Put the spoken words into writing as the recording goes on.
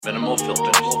Minimal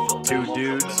filters. Two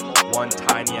dudes, one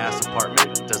tiny ass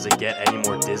apartment. Does it get any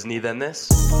more Disney than this?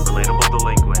 Relatable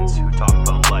delinquents who talk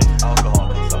about life,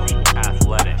 alcohol consumption,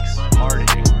 athletics,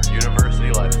 partying, university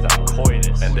lifestyle,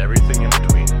 coitus, and everything in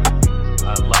between.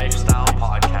 A lifestyle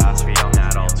podcast for young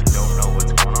adults who don't know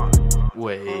what's going on.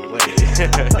 Wait.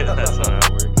 That's not how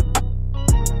it works.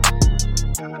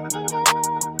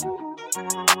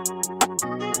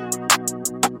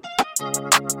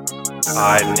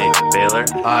 I'm Nathan Baylor.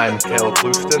 I'm Kale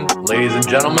and Ladies and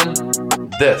gentlemen,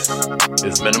 this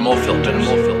is Minimal Filters.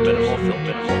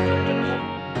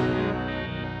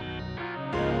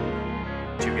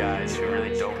 Two guys who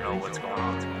really don't know what's going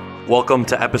on. Welcome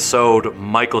to episode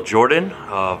Michael Jordan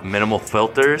of Minimal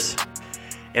Filters.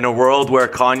 In a world where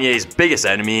Kanye's biggest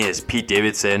enemy is Pete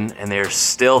Davidson, and they're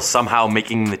still somehow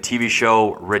making the TV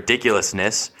show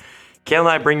ridiculousness, Kale and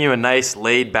I bring you a nice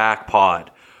laid-back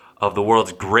pod of the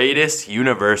world's greatest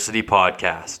university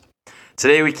podcast.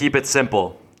 Today we keep it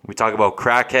simple. We talk about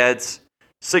crackheads,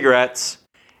 cigarettes,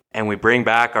 and we bring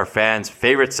back our fans'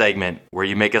 favorite segment where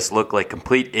you make us look like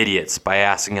complete idiots by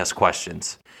asking us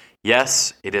questions.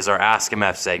 Yes, it is our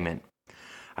ASKMF segment.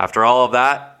 After all of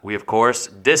that, we of course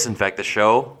disinfect the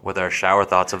show with our shower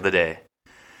thoughts of the day.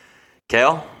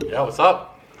 Kale? Yeah, what's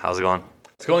up? How's it going?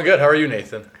 It's going good. How are you,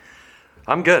 Nathan?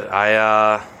 I'm good.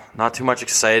 Not too much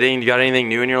exciting. You got anything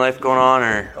new in your life going on,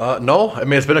 or? No. I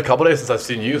mean, it's been a couple days since I've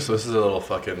seen you, so this is a little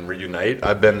fucking reunite.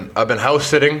 I've been house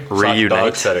sitting,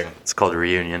 dog sitting. It's called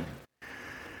reunion.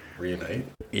 Reunite?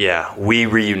 Yeah, we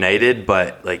reunited,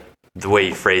 but like the way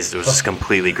you phrased it was just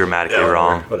completely grammatically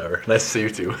wrong. Whatever. Nice to see you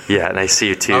too. Yeah, nice to see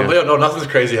you too. Yeah, no, nothing's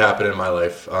crazy happened in my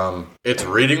life. It's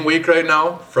reading week right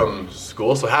now from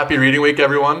school, so happy reading week,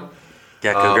 everyone.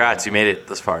 Yeah, congrats. You made it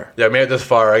this far. Yeah, I made it this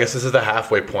far. I guess this is the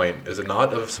halfway point. Is it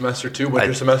not, of semester 2,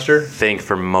 winter semester? I think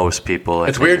for most people.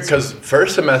 It's weird because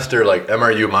first semester, like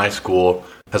MRU, my school,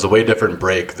 has a way different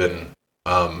break than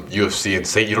UFC and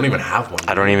St. You don't even have one.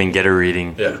 I don't even get a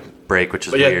reading break, which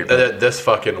is weird. This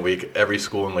fucking week, every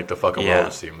school in like the fucking world,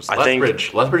 it seems.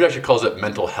 Lethbridge actually calls it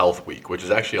Mental Health Week, which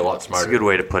is actually a lot smarter. It's a good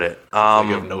way to put it. You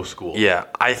have no school. Yeah,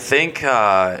 I think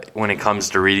when it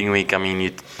comes to reading week, I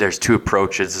mean, there's two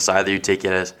approaches. It's either you take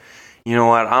it as, you know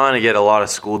what, I'm going to get a lot of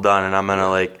school done and I'm going to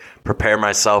like prepare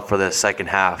myself for the second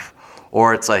half.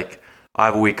 Or it's like, I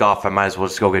have a week off, I might as well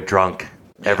just go get drunk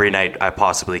every night I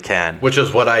possibly can. Which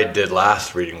is what I did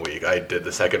last reading week. I did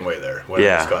the second way there.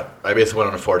 I basically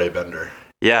went on a 4-day bender.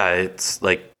 Yeah, it's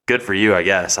like good for you, I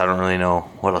guess. I don't really know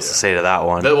what else to say to that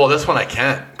one. Well, this one I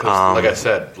can't. Because like I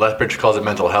said, Lethbridge calls it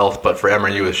mental health, but for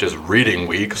MRU it's just reading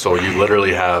week. So you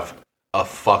literally have a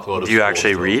fuckload of Do you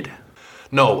actually read?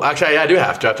 No, actually I do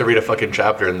have to. I have to read a fucking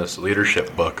chapter in this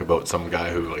leadership book about some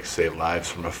guy who like saved lives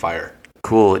from a fire.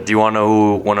 Cool. Do you want to know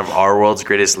who one of our world's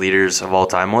greatest leaders of all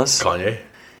time was? Kanye.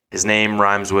 His name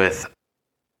rhymes with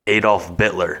Adolf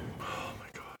Hitler. Oh my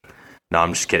god. No,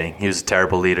 I'm just kidding. He was a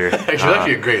terrible leader.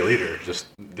 Actually, a great leader. Just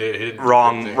he didn't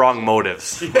wrong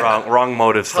motives. Yeah. Wrong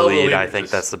motives to lead. I think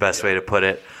that's the best way to put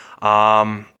it.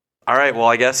 All right. Well,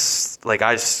 I guess like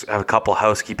I just have a couple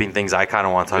housekeeping things I kind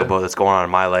of want to talk about that's going on in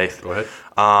my life. Go ahead.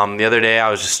 The other day I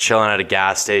was just chilling at a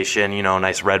gas station. You know,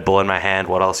 nice Red Bull in my hand.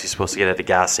 What else are you supposed to get at a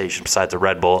gas station besides a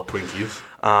Red Bull?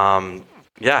 Twinkies.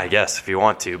 Yeah, I guess if you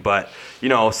want to. But, you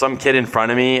know, some kid in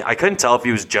front of me, I couldn't tell if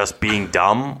he was just being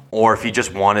dumb or if he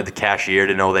just wanted the cashier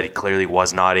to know that he clearly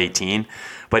was not 18.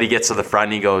 But he gets to the front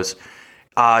and he goes,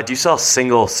 do you sell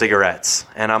single cigarettes?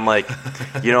 And I'm like,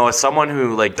 you know, as someone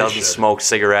who like doesn't smoke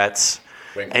cigarettes,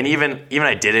 and even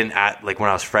I didn't at like when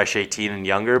I was fresh 18 and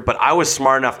younger, but I was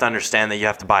smart enough to understand that you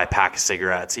have to buy a pack of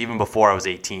cigarettes even before I was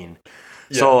 18.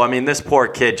 Yeah. So, I mean, this poor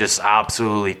kid just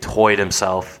absolutely toyed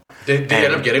himself. Did he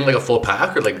end up getting like a full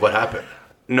pack or like what happened?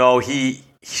 No,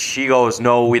 she goes,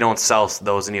 no, we don't sell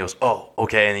those, and he goes, oh,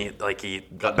 okay, and he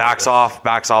backs off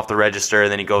the register,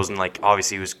 and then he goes and like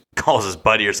obviously calls his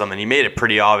buddy or something. He made it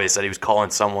pretty obvious that he was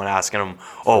calling someone, asking him,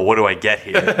 oh, what do I get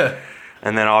here?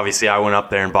 And then obviously I went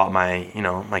up there and bought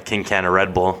my King can of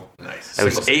Red Bull. Nice. It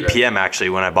was 8 p.m.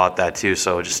 actually when I bought that too,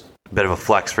 so just a bit of a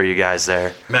flex for you guys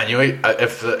there. Man, you know,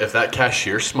 if that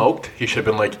cashier smoked, he should have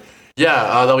been like, yeah,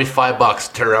 that'll be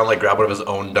 $5. Turn around, like grab one of his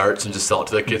own darts and just sell it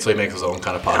to the kid so he makes his own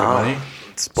kind of pocket money.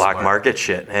 It's black market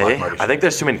shit. Hey, I think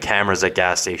there's too many cameras at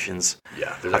gas stations.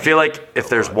 Yeah, I feel like if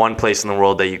there's one place in the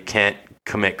world that you can't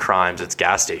commit crimes, it's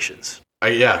gas stations.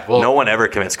 Well, no one ever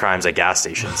commits crimes at gas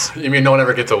stations. You mean no one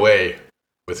ever gets away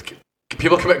with?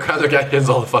 People commit crimes at gas stations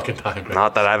all the fucking time. Right?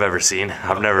 Not that I've ever seen.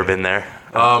 I've never been there.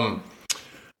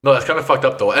 No, that's kind of fucked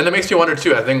up though, and it makes me wonder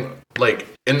too. I think like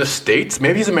in the States,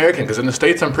 maybe he's American, because in the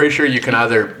States I'm pretty sure you can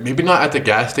either, maybe not at the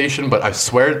gas station, but I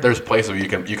swear there's places where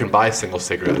you can buy single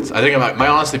cigarettes. I think it might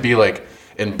honestly be like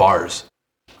in bars.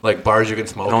 Like bars you can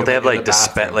smoke. Don't they have like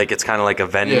like it's kind of like a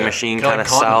vending machine kind of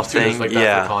style thing? There's like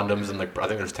that for condoms, and like I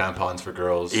think there's tampons for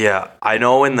girls. Yeah, I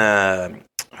know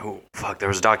there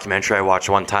was a documentary I watched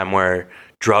one time where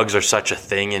drugs are such a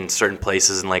thing in certain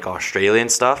places in like Australia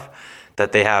and stuff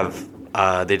that they have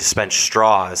they dispense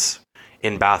straws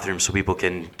in bathrooms so people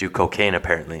can do cocaine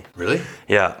apparently. Really?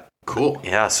 Yeah. Cool.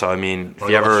 Yeah, so I mean, if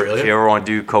you ever want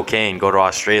to do cocaine, go to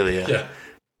Australia. Yeah.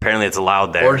 Apparently it's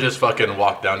allowed there. Or just fucking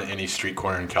walk down to any street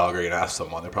corner in Calgary and ask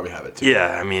someone. They probably have it too.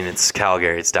 Yeah, I mean, it's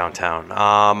Calgary. It's downtown.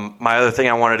 My other thing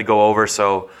I wanted to go over,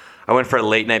 so I went for a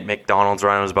late night McDonald's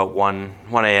run. It was about 1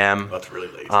 a.m. That's really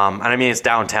late. And I mean, it's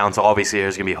downtown, so obviously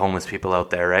there's going to be homeless people out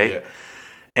there, right? Yeah.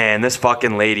 And this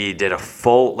fucking lady did a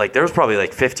full, like, there was probably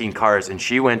like 15 cars, and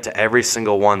she went to every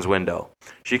single one's window.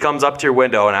 She comes up to your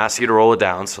window and asks you to roll it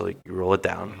down, so like you roll it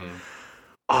down. Mm-hmm.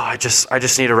 Oh, I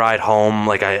just need a ride home.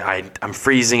 Like, I'm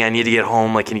freezing. I need to get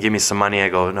home. Like, can you give me some money? I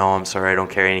go, no, I'm sorry. I don't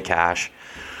carry any cash.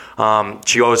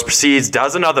 She proceeds,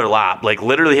 does another lap, like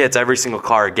literally hits every single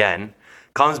car again,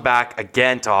 comes back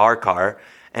again to our car,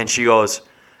 and she goes,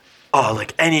 oh,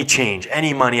 like any change,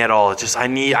 any money at all. It's just, I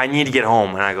need to get home.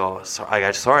 And I go, sorry,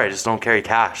 I just don't carry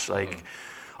cash. Like,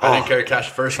 I didn't carry cash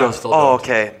first. She goes, oh,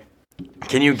 okay.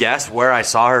 Can you guess where I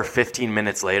saw her 15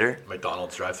 minutes later?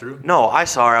 McDonald's drive-thru? No, I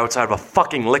saw her outside of a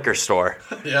fucking liquor store.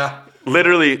 Yeah.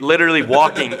 Literally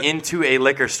walking into a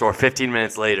liquor store 15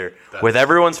 minutes later with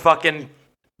everyone's fucking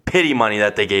pity money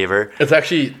that they gave her. It's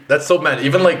actually, that's so mad.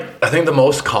 Even like, I think the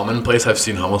most common place I've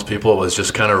seen homeless people was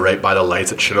just kind of right by the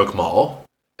lights at Chinook Mall.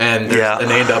 And there's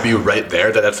an A&W right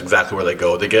there. That's exactly where they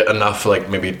go. They get enough, like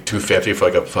maybe $2.50 for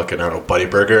like a fucking, I don't know, Buddy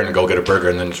Burger, and go get a burger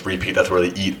and then just repeat. That's where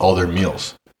they eat all their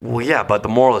meals. Well, yeah, but the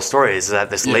moral of the story is that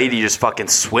this lady just fucking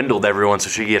swindled everyone so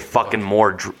she could get fucking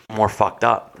more fucked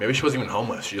up. Maybe she wasn't even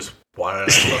homeless. She just wanted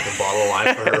a fucking bottle of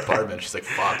wine for her apartment. She's like,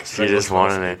 fuck. She just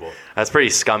wanted it. That's pretty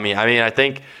scummy. I mean, I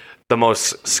think the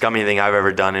most scummy thing I've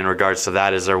ever done in regards to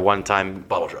that is there one time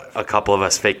bottle drive. A couple of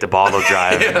us faked a bottle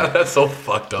drive. Yeah, that's so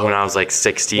fucked up. When I was like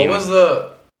 16.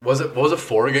 What was it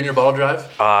for again, your bottle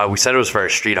drive? We said it was for a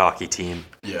street hockey team.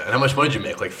 Yeah, and how much money did you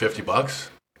make? Like $50?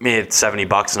 Made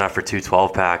 $70 enough for 2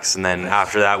 12-packs, and then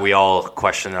after that we all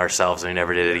questioned ourselves and we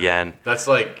never did it again. That's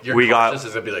like your conscience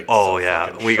is gonna be like, oh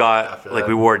yeah, we got like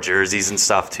we wore jerseys and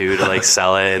stuff too to like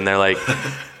sell it, and they're like,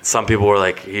 some people were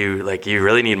like, you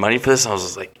really need money for this? And I was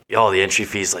just like, yo, the entry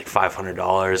fee is like $500,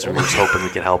 and we're just hoping we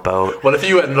could help out. What if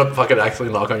you ended up fucking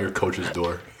accidentally knock on your coach's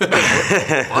door? What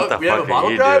the fuck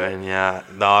are you doing? Yeah,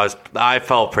 no, I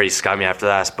felt pretty scummy after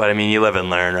that, but I mean, you live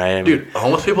and learn, right? I mean, dude,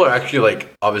 homeless people are actually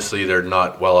like, obviously they're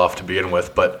not well off to begin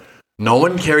with, but no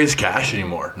one carries cash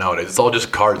anymore nowadays. It's all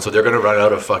just cards, so they're gonna run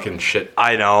out of fucking shit.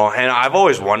 I know, and I've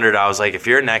always wondered. I was like, if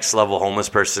you're a next level homeless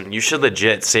person, you should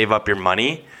legit save up your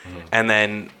money, and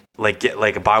then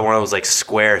buy one of those like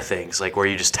Square things, like where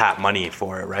you just tap money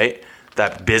for it, right?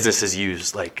 That businesses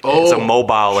use, like it's a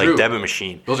mobile like debit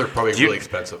machine. Those are probably really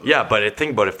expensive. Yeah, but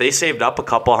think about it, if they saved up a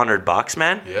couple $100,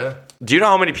 man. Yeah. Do you know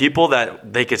how many people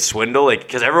that they could swindle? Like,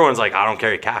 because everyone's like, I don't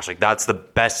carry cash. Like, that's the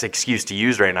best excuse to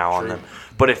use right now on them.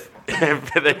 But if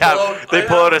they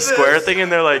pull out a Square thing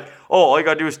and they're like, oh, all you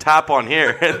gotta do is tap on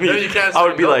here. And you can't I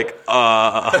would be like,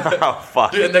 oh,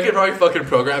 fuck. Dude, and they could probably fucking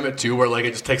program it too, where like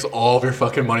it just takes all of your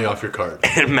fucking money off your card.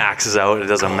 It maxes out. It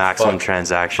does a maximum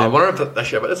transaction. I wonder if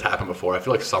actually, I bet this happened before. I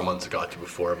feel like someone's got to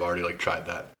before. I've already like tried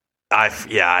that.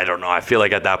 I don't know. I feel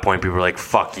like at that point people are like,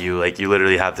 fuck you. Like, you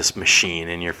literally have this machine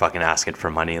and you're fucking asking for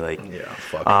money. Like, yeah,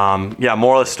 fuck.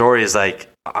 Moral of the story is like,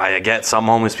 I get some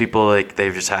homeless people, like,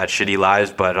 they've just had shitty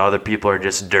lives, but other people are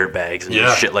just dirtbags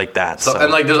and shit like that. So.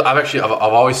 And like, I've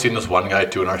always seen this one guy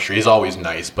too in our street. He's always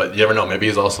nice, but you never know. Maybe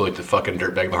he's also like the fucking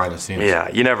dirtbag behind the scenes. Yeah,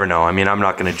 you never know. I mean, I'm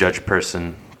not going to judge a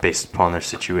person based upon their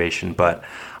situation, but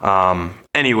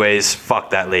anyways,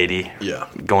 fuck that lady. Yeah,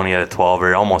 going to get a 12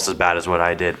 or almost as bad as what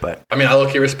I did. But I mean, I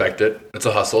low-key respect it. It's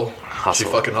a hustle. She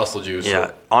fucking hustled you. Yeah,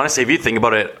 so. Honestly, if you think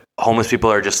about it, homeless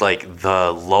people are just like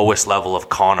the lowest level of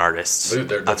con artists. Dude,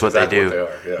 that's what exactly they do.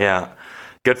 What they are, yeah,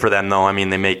 good for them though. I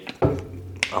mean, they make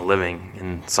a living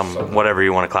in whatever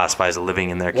you want to classify as a living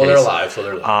in their case. Well, they're alive, so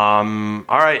they're alive.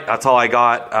 All right, that's all I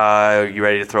got. You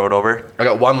ready to throw it over? I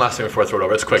got one last thing before I throw it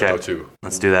over. It's quick though too.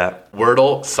 Let's do that.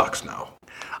 Wordle sucks now.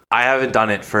 I haven't done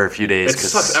it for a few days. It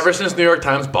sucks. Ever since New York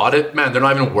Times bought it, man, they're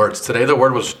not even words. Today the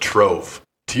word was trove.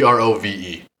 Trove.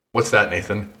 What's that,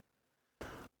 Nathan?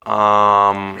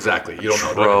 Exactly. You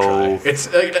don't know. Don't try. It's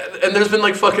and there's been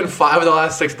like fucking 5 of the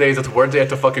last 6 days. It's words they have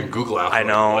to fucking Google after. I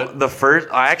know.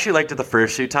 I actually liked it the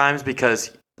first few times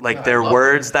because like they're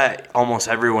words that almost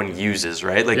everyone uses,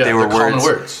 right? Like they were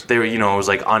words. They were, it was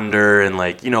like under and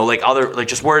like, like other, like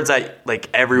just words that like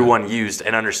everyone used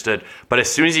and understood. But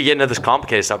as soon as you get into this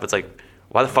complicated stuff, it's like,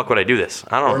 why the fuck would I do this?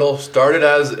 I don't know. Wordle started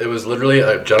as, it was literally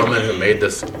a gentleman who made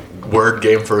this word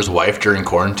game for his wife during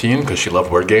quarantine because she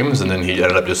loved word games, and then he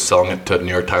ended up just selling it to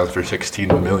New York Times for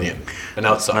 $16 million. And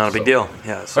now it sucks. Not a big deal.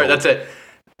 Yeah. So all right, that's it.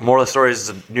 Moral of the story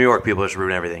is New York people just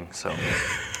ruin everything. So,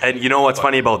 and you know what's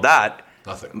funny about that?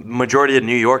 Nothing. Majority of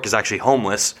New York is actually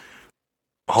homeless.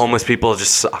 Homeless people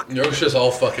just suck. New York's just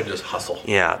all fucking just hustle.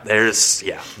 Yeah,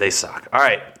 they suck. All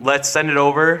right, let's send it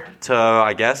over to,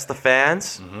 I guess, the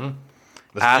fans. Mm-hmm.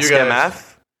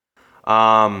 ASKMF.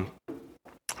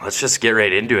 Let's just get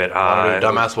right into it.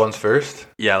 Dumbass ones first?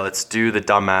 Yeah, let's do the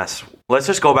dumbass. Let's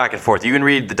just go back and forth. You can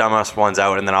read the dumbass ones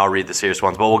out, and then I'll read the serious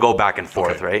ones, but we'll go back and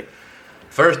forth, right?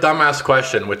 First dumbass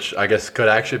question, which I guess could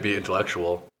actually be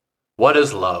intellectual. What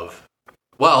is love?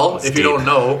 Well, if you don't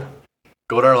know,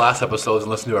 go to our last episodes and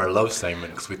listen to our love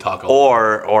segment because we talk a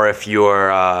lot. Or if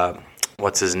you're,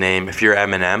 what's his name? If you're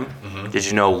Eminem, did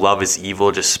you know love is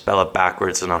evil? Just spell it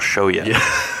backwards and I'll show you.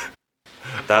 Yeah.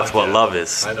 That's what love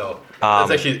is. I know.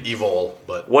 It's actually evil,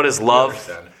 but... What is love?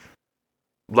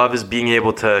 Love is being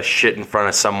able to shit in front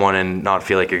of someone and not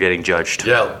feel like you're getting judged.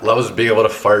 Yeah, love is being able to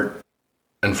fart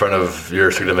in front of your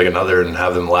significant other and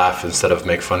have them laugh instead of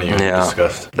make fun of you and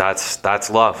disgust. That's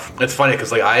love. It's funny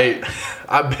because like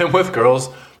I've been with girls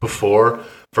before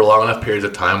for long enough periods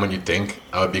of time when you think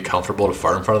I would be comfortable to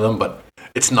fart in front of them, but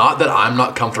it's not that I'm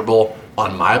not comfortable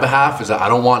on my behalf, is that I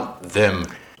don't want them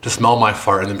to smell my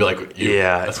fart and then be like,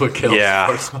 that's what kills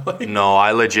fart smell like. No,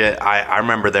 I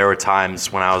remember there were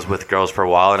times when I was with girls for a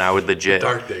while and I would legit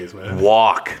dark days, man.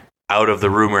 Walk out of the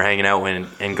room we're hanging out in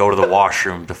and go to the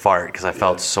washroom to fart because I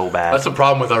felt so bad. That's the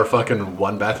problem with our fucking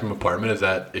one bathroom apartment, is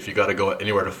that if you got to go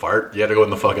anywhere to fart, you had to go in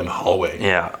the fucking hallway.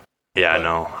 Yeah, I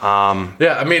know.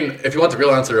 Yeah, I mean, if you want the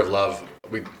real answer of love,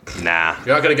 you're not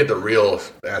gonna get the real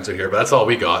answer here, but that's all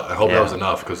we got. I hope that was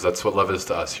enough because that's what love is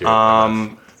to us here.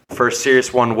 First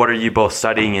serious one, what are you both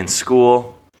studying in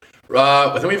school?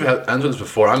 I think we've had answers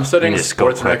before. I'm studying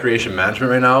sports and recreation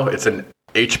management right now. It's an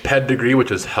HPED degree,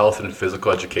 which is health and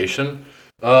physical education.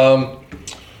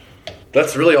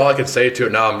 That's really all I can say to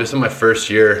it now. I'm just in my first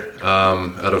year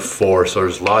out of 4, so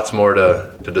there's lots more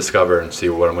to discover and see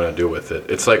what I'm going to do with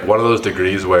it. It's like one of those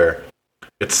degrees where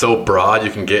it's so broad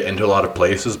you can get into a lot of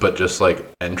places, but just like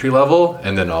entry level,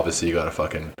 and then obviously you got to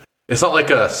fucking... It's not like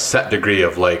a set degree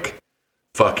of like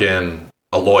fucking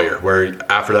a lawyer, where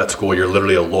after that school you're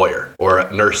literally a lawyer,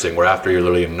 or nursing, where after you're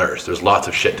literally a nurse. There's lots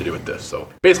of shit to do with this. So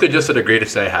basically just a degree to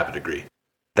say I have a degree.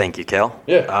 Thank you, Kale.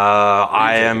 Yeah.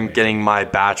 I am getting my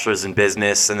bachelor's in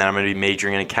business, and then I'm going to be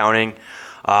majoring in accounting.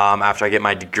 After I get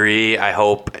my degree, I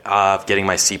hope of getting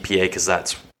my CPA, because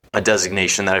that's a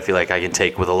designation that I feel like I can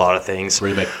take with a lot of things. Where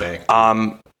you make bank.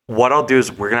 What I'll do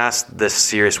is we're going to ask this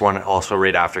serious one also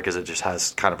right after, because it just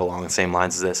has kind of along the same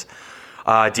lines as this.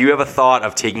 Do you have a thought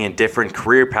of taking a different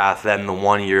career path than the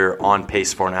one you're on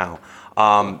pace for now?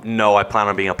 No, I plan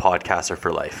on being a podcaster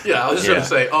for life. Yeah, I was just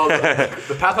going to say,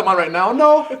 the path I'm on right now,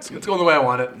 no, it's going the way I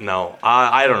want it. No,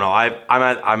 I don't know.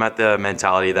 I'm at the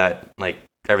mentality that like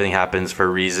everything happens for a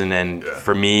reason, and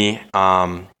for me,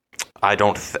 I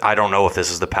don't know if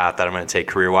this is the path that I'm going to take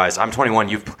career wise. I'm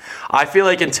 21. I feel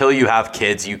like until you have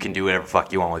kids, you can do whatever the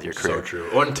fuck you want with your career. So true.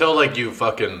 Or until like you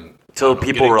fucking... Until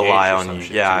people rely on you.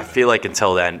 Yeah, I feel like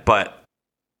until then. But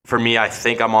for me, I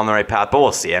think I'm on the right path, but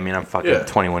we'll see. I mean, I'm fucking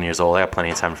 21 years old. I got plenty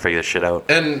of time to figure this shit out.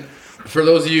 And for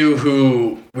those of you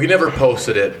who... We never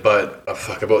posted it, but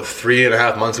about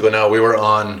 3.5 months ago now, we were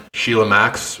on Sheila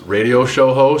Mack's radio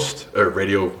show host, or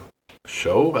radio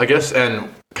show, I guess, and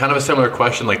kind of a similar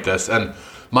question like this. And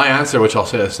my answer, which I'll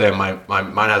say the same,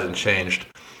 mine hasn't changed.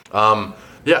 I'm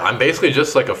basically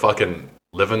just like a fucking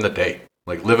living the day.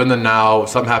 Like, live in the now.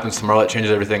 Something happens tomorrow that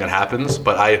changes everything. It happens.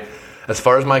 But as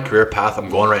far as my career path I'm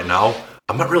going right now,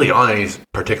 I'm not really on any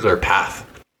particular path.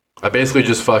 I basically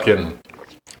just fucking...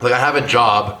 Like, I have a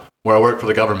job where I work for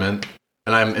the government,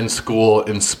 and I'm in school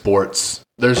in sports.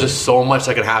 There's just so much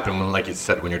that can happen when, like you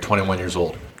said, when you're 21 years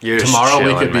old. Tomorrow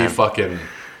we could be fucking...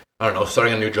 I don't know,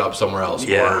 starting a new job somewhere else.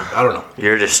 Yeah. Or, I don't know.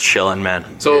 You're just chilling,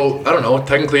 man. So, I don't know.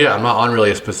 Technically, I'm not on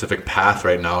really a specific path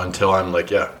right now until I'm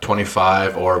like,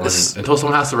 25 or until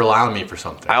someone has to rely on me for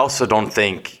something. I also don't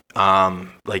think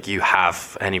like you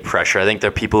have any pressure. I think there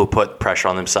are people who put pressure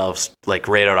on themselves like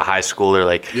right out of high school or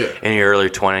like in your early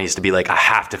 20s to be like, I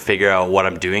have to figure out what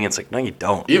I'm doing. It's like, no, you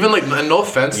don't. Even like, no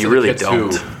offense you to really the kids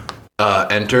don't.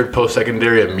 who entered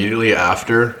post-secondary immediately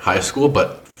after high school,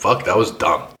 but fuck, that was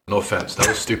dumb. No offense, that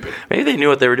was stupid. Maybe they knew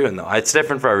what they were doing though. It's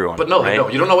different for everyone. But no, right?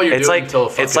 you don't know what you're it's doing like, until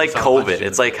fucking it's like someone COVID. punches you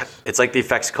in the face. It's like the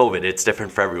effects of COVID. It's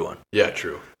different for everyone. Yeah,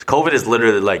 true. COVID is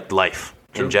literally like life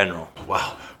in general.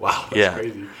 Wow, that's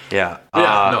crazy. Yeah.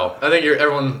 No, I think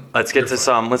everyone. Let's get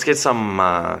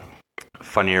some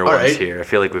funnier ones here. I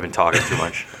feel like we've been talking too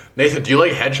much. Nathan, do you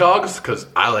like hedgehogs? Because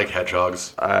I like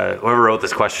hedgehogs. Whoever wrote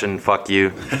this question, fuck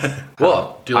you.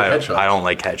 Well, do you like hedgehogs? I don't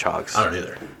like hedgehogs. I don't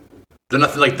either. They're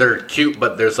nothing like they're cute,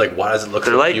 but there's like, why does it look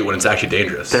so cute when it's actually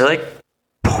dangerous? They're like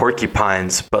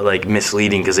porcupines, but like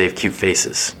misleading because they have cute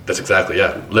faces. That's exactly,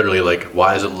 yeah. Literally, like,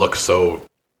 why does it look so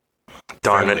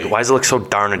friendly? Why does it look so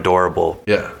darn adorable?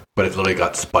 Yeah, but it's literally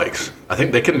got spikes. I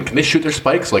think they can they shoot their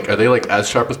spikes? Like, are they like as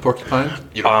sharp as porcupines?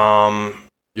 You don't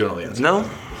know the answer. No,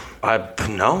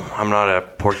 I'm not a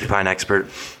porcupine expert.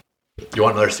 You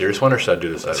want another serious one, or should I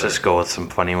do this? Let's just go with some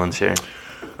funny ones here.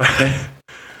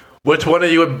 Which one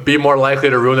of you would be more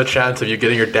likely to ruin the chance of you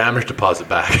getting your damage deposit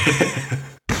back?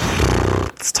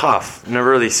 It's tough. Never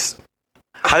really.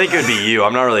 I think it would be you.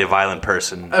 I'm not really a violent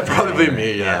person. It'd probably be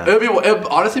me. Yeah. It would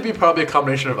honestly be probably a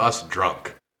combination of us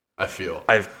drunk. I feel.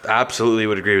 I absolutely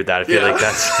would agree with that. I feel like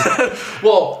that's.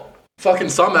 Well, fucking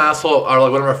some asshole, or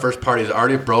like one of our first parties,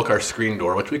 already broke our screen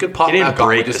door, which we could pop back on.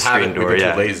 We just haven't. We've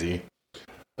been too lazy.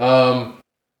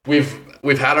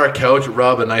 We've had our couch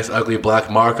rub a nice ugly black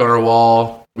mark on our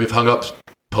wall. We've hung up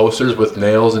posters with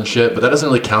nails and shit, but that doesn't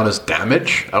really count as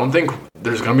damage. I don't think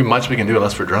there's gonna be much we can do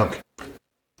unless we're drunk.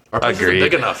 Our place isn't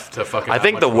big enough to fucking. I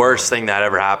think the worst thing that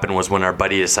ever happened was when our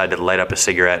buddy decided to light up a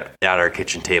cigarette at our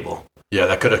kitchen table. Yeah,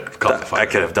 that could have caused a fire. I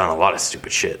could have done a lot of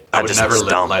stupid shit. I would never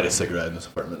light a cigarette in this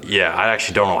apartment. Yeah, I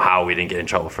actually don't know how we didn't get in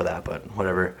trouble for that, but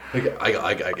whatever. I get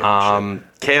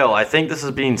Kale, I think this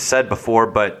is being said before,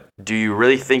 but do you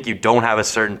really think you don't have a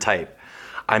certain type?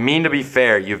 I mean, to be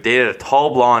fair, you've dated a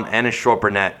tall blonde and a short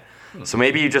brunette, so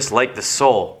maybe you just like the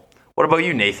soul. What about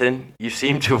you, Nathan? You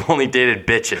seem to have only dated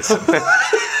bitches.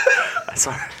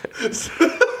 Sorry.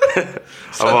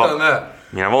 On that.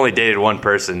 I mean, I've only dated one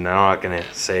person. I'm not gonna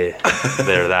say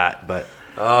they're that, but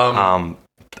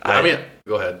I mean,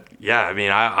 go ahead. Yeah, I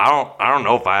mean, I don't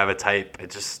know if I have a type. It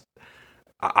just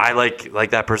I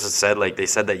like that person said. Like they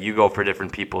said that you go for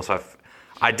different people, so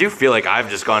I do feel like I've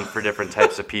just gone for different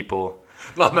types of people.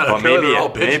 But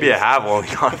maybe I have only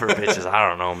gone for bitches. I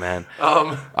don't know, man.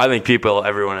 I think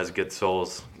everyone has good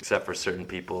souls, except for certain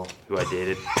people who I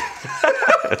dated.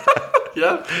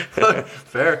 Yeah,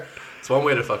 fair. It's one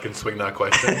way to fucking swing that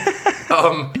question.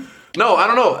 No, I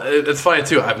don't know. It's funny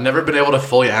too. I've never been able to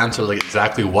fully answer like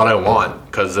exactly what I want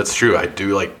because that's true. I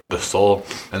do like the soul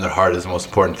and the heart is the most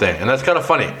important thing, and that's kind of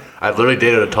funny. I've literally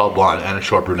dated a tall blonde and a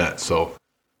short brunette, so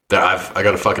I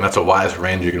got a fucking that's a widest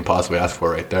range you can possibly ask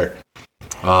for right there.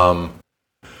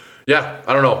 Yeah,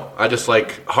 I don't know. I just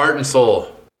like heart and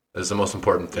soul is the most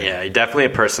important thing. Yeah, you're definitely a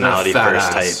personality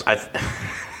first type.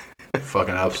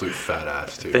 Fucking absolute fat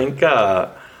ass too.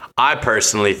 I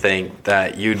personally think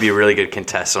that you'd be a really good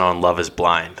contestant on Love Is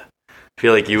Blind. I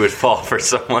feel like you would fall for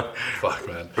someone. Fuck,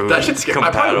 man. That should scare me.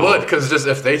 I probably would, because just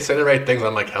if they say the right things,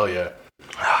 I'm like, hell yeah.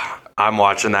 I'm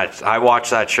watching that. I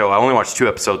watched that show. I only watched 2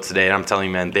 episodes today, and I'm telling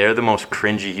you, man, they're the most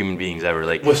cringy human beings ever.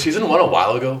 Like, was season 1 a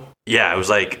while ago? Yeah, it was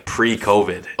like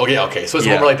pre-COVID. Okay. So it's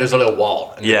one where like there's a little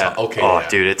wall. And yeah. Okay.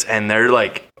 Dude, and they're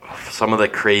like some of the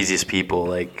craziest people.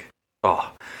 Like,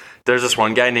 there's this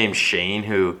one guy named Shane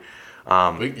who,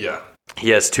 he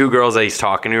has 2 girls that he's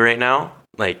talking to right now.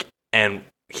 Like, and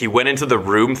he went into the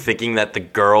room thinking that the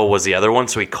girl was the other one,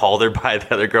 so he called her by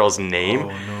the other girl's name. Oh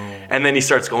no. And then he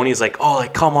starts going, he's like, oh,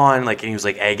 like, come on. Like, and he was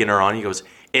like egging her on. He goes,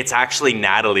 it's actually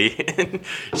Natalie. And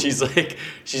she's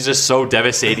just so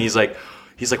devastated. He's like,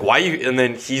 why you? And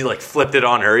then he like flipped it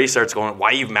on her. He starts going,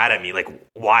 why are you mad at me? Like,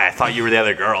 why? I thought you were the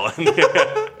other girl.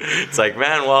 It's like,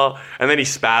 man, well. And then he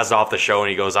spazzed off the show and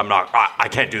he goes, I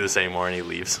can't do this anymore. And he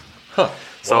leaves. Huh.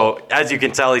 So, as you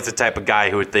can tell, he's the type of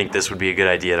guy who would think this would be a good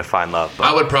idea to find love. But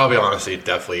I would probably, honestly,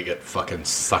 definitely get fucking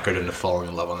suckered into falling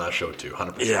in love on that show, too.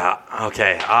 100%. Yeah,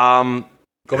 okay.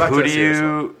 Go back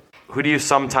to who do you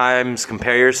sometimes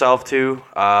compare yourself to?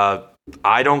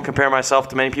 I don't compare myself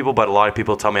to many people, but a lot of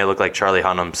people tell me I look like Charlie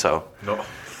Hunnam, so. No,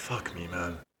 fuck me,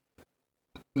 man.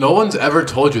 No one's ever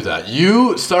told you that.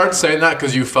 You started saying that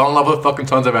because you fell in love with fucking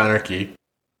Sons of Anarchy,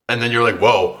 and then you're like,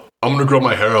 whoa, I'm going to grow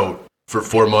my hair out for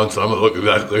 4 months, and I'm going to look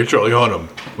exactly like Charlie Hunnam,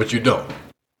 which you don't.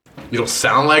 You don't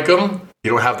sound like him.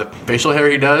 You don't have the facial hair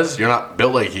he does. You're not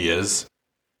built like he is.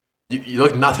 You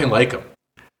look nothing like him.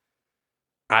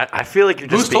 I feel like you're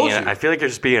just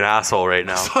being an asshole right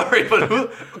now. Sorry, but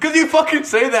because you fucking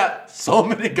say that so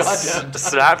many goddamn times.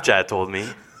 Snapchat told me.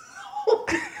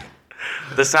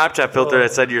 The Snapchat filter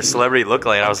that said your celebrity look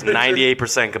like, I was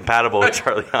 98% compatible with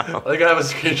Charlie Hunnam. I think I have a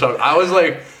screenshot. I was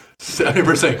like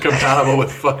 70% compatible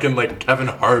with fucking like Kevin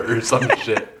Hart or some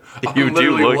shit. You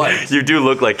do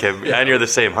look like him, and you're the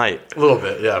same height. A little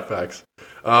bit, yeah, facts.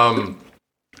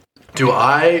 Do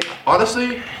I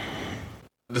honestly?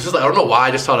 This is I don't know why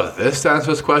I just thought of this to answer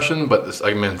this question, but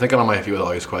I've been thinking on my feet with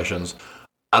all these questions.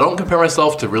 I don't compare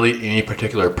myself to really any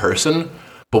particular person,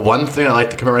 but one thing I like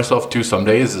to compare myself to some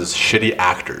days is shitty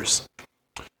actors.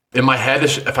 In my head,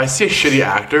 if I see a shitty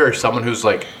actor or someone who's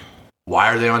like,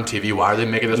 why are they on TV? Why are they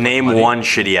making this much money? Name one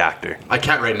shitty actor. I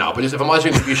can't right now, but just if I'm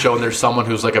watching a TV show and there's someone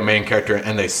who's like a main character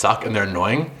and they suck and they're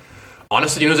annoying,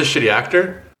 honestly, you know who's a shitty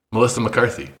actor? Melissa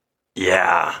McCarthy.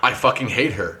 Yeah. I fucking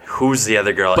hate her. Who's the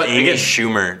other girl? But Amy again,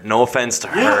 Schumer. No offense to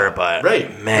her, but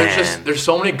right. Man, There's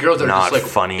so many girls that are just like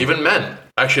funny. Even men.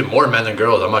 Actually, more men than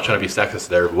girls. I'm not trying to be sexist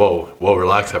there. Whoa,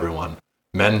 relax, everyone.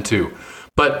 Men too.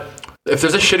 But if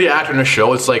there's a shitty actor in a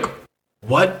show, it's like,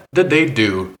 what did they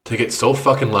do to get so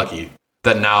fucking lucky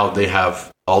that now they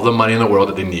have all the money in the world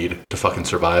that they need to fucking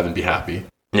survive and be happy?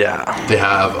 Yeah. They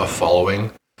have a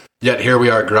following. Yet here we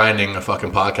are grinding a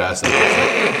fucking podcast. And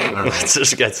I don't know. Let's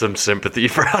just get some sympathy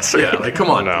for us. Yeah, like,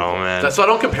 come on. No, man. So I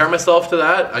don't compare myself to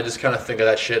that. I just kind of think of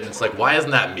that shit, and it's like, why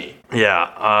isn't that me?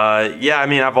 Yeah. Yeah, I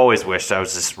mean, I've always wished I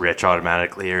was just rich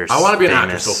automatically or I want to be an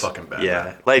famous. actor so fucking bad. Yeah.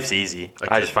 Man. Life's easy.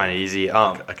 I just find it easy.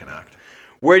 I can act.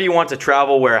 Where do you want to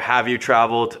travel? Where have you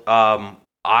traveled?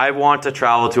 I want to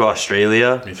travel to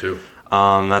Australia. Me too.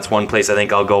 That's one place I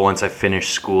think I'll go once I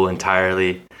finish school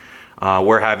entirely.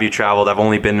 Where have you traveled? I've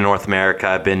only been to North America.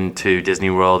 I've been to Disney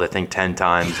World, I think 10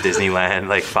 times. Disneyland,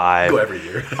 like 5. Go every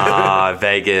year.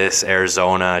 Vegas,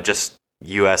 Arizona, just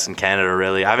U.S. and Canada,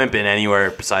 really. I haven't been anywhere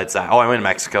besides that. Oh, I went to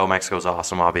Mexico. Mexico's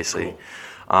awesome, obviously.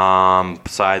 Cool.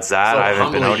 Besides that, I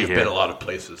haven't been out you've here. You've been a lot of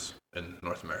places in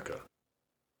North America.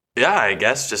 Yeah, I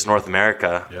guess just North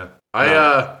America.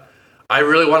 Yeah. I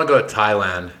really want to go to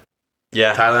Thailand.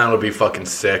 Yeah. Thailand would be fucking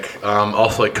sick.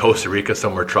 Also, like Costa Rica,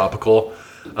 somewhere tropical.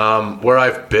 Where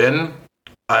I've been,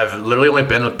 I've literally only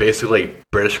been with basically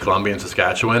British Columbia and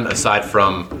Saskatchewan, aside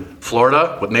from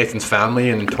Florida with Nathan's family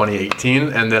in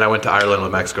 2018, and then I went to Ireland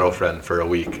with my ex-girlfriend for a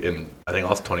week in, I think,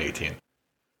 also 2018.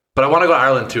 But I want to go to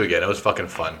Ireland too again. It was fucking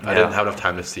fun. Yeah. I didn't have enough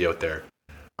time to see out there.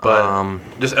 But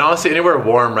just honestly, anywhere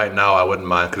warm right now, I wouldn't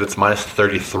mind, because it's minus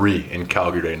 33 in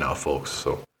Calgary right now, folks.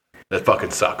 So that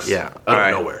fucking sucks. Yeah.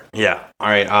 Out of nowhere. Yeah. All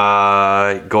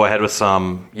right. Go ahead with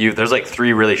some. There's like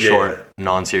 3 really short,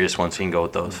 non-serious ones. You can go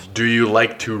with those. Do you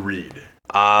like to read?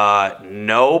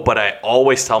 No, but I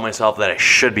always tell myself that I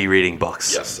should be reading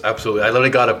books. Yes, absolutely. I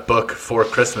literally got a book for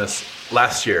Christmas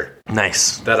last year.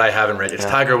 Nice. That I haven't read. It's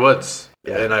Tiger Woods.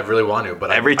 Yeah. And I really want to,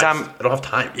 but I don't have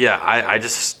time. Yeah,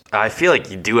 I feel like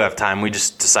you do have time. We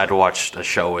just decide to watch a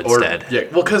show instead.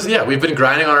 Because we've been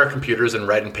grinding on our computers and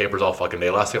writing papers all fucking day.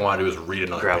 Last thing I want to do is read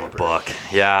another paper. Grab a book.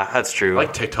 Yeah, that's true. I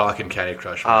like TikTok and Candy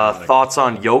Crush. Thoughts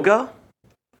on yoga?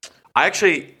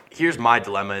 Here's my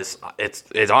dilemma is it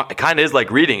kind of is like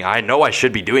reading. I know I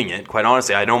should be doing it. Quite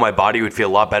honestly, I know my body would feel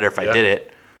a lot better if I did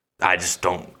it. I just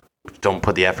don't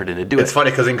put the effort in to do it. It's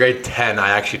funny because in grade 10, I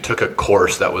actually took a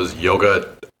course that was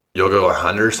yoga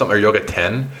 100 or something, or yoga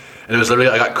 10. And it was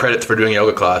literally, I got credits for doing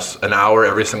yoga class, an hour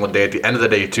every single day. At the end of the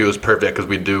day, too, it was perfect because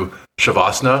we do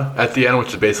Shavasana at the end, which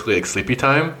is basically like sleepy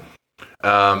time.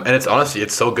 And it's honestly,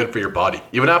 it's so good for your body.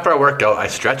 Even after I work out, I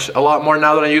stretch a lot more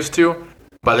now than I used to.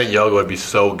 But I think yoga would be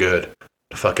so good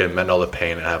to fucking mend all the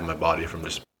pain I have in my body from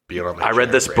just being on my chair. I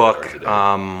read this book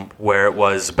where it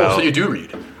was about... Oh, so you do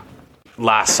read?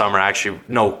 Last summer, actually.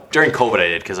 No, during COVID I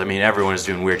did, because, I mean, everyone was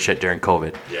doing weird shit during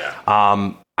COVID.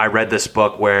 Yeah. I read this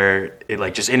book where it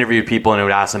like just interviewed people and it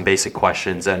would ask them basic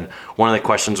questions. And one of the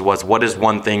questions was, what is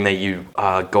one thing that you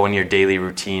go in your daily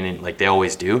routine and like they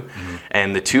always do? Mm-hmm.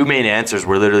 And the 2 main answers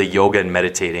were literally yoga and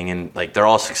meditating. And like they're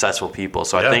all successful people.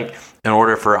 So I think in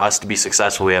order for us to be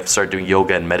successful, we have to start doing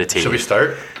yoga and meditating. Should we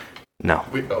start? No.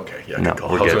 Okay. Yeah. No,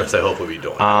 I was going to say hopefully we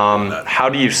don't. How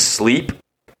do you sleep?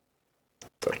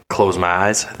 Close my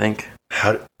eyes, I think.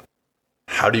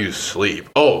 How do you sleep?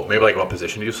 Oh, maybe like what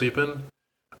position do you sleep in?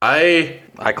 I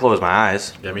close my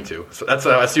eyes. Yeah, me too. So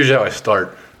that's usually how I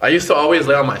start. I used to always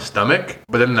lay on my stomach,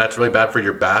 but then that's really bad for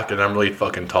your back, and I'm really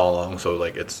fucking tall long, so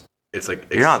like it's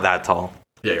like you're not that tall.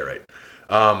 Yeah, you're right.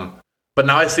 But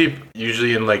now I sleep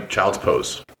usually in like child's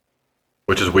pose,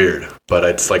 which is weird, but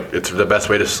it's the best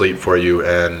way to sleep for you,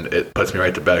 and it puts me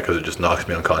right to bed because it just knocks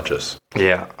me unconscious.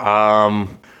 Yeah.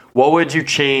 What would you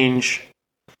change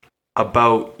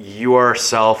about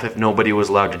yourself if nobody was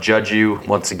allowed to judge you?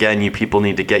 Once again, you people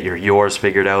need to get yours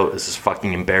figured out. This is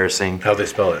fucking embarrassing. How'd they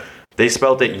spell it? They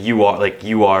spelled it you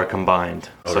are combined.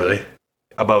 Oh, so, really?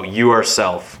 About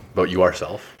yourself. About you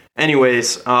ourself.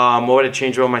 Anyways, what would I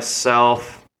change about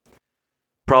myself?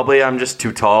 Probably I'm just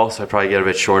too tall, so I'd probably get a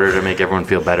bit shorter to make everyone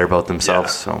feel better about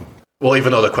themselves. So. Well,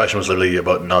 even though the question was literally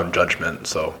about non-judgment,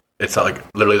 so it's not like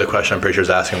literally the question I'm pretty sure is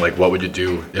asking like, what would you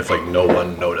do if like no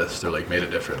one noticed or like made a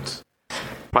difference?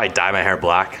 Probably dye my hair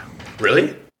black.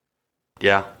 Really?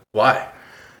 Yeah. Why?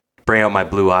 Bring out my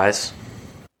blue eyes.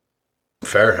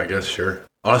 Fair, I guess. Sure.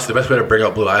 Honestly, the best way to bring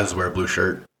out blue eyes is wear a blue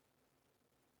shirt.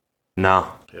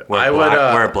 No. Yeah.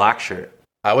 Wear a black shirt.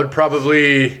 I would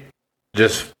probably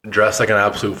just dress like an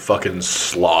absolute fucking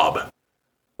slob.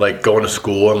 Like going to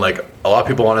school and like a lot of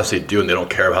people honestly do and they don't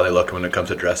care how they look when it comes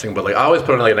to dressing. But like I always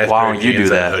put on like a nice pair of jeans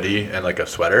and a hoodie and like a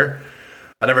sweater.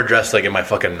 I never dressed like in my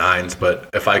fucking nines, but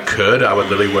if I could, I would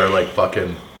literally wear like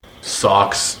fucking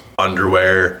socks,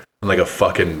 underwear, and like a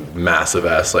fucking massive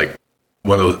ass like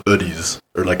one of those hoodies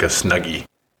or like a Snuggie.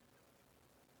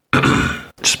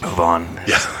 Just move on.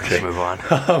 Yeah, okay. Just move on.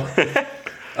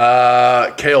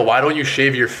 Kale, why don't you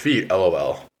shave your feet?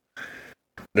 LOL.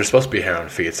 There's supposed to be hair on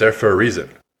feet. It's there for a reason.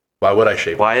 Why would I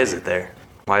shave? Why is it there?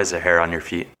 Why is there hair on your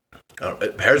feet?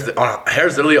 Hair's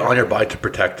literally on your body to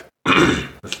protect.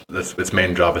 Its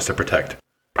main job is to protect.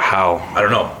 How? I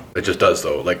don't know. It just does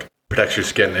though. Like protects your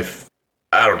skin. If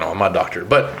I don't know, I'm not a doctor,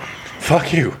 but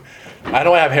fuck you. I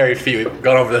know I have hairy feet. We've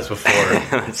gone over this before.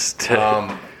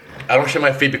 I don't shave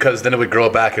my feet because then it would grow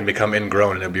back and become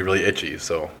ingrown and it'd be really itchy.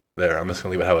 So there, I'm just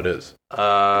gonna leave it how it is.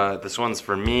 This one's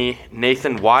for me.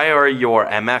 Nathan, why are your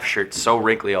MF shirts so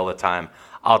wrinkly all the time?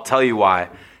 I'll tell you why.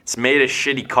 It's made of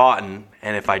shitty cotton,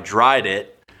 and if I dried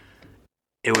it,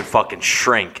 it would fucking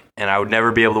shrink, and I would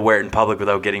never be able to wear it in public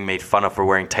without getting made fun of for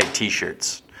wearing tight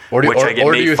t-shirts, which I get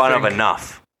made fun of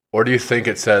enough. Or do you think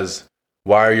it says,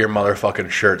 why are your motherfucking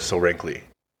shirts so wrinkly?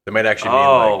 They might actually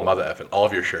mean like mother effing all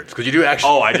of your shirts. Because you do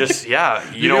actually...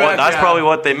 You know what? That's probably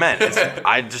what they meant.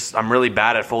 I'm really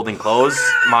bad at folding clothes.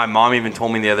 My mom even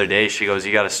told me the other day, she goes,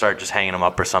 you got to start just hanging them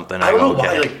up or something. I don't know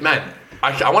why. Like, man,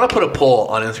 I want to put a poll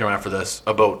on Instagram after this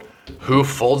about who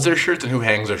folds their shirts and who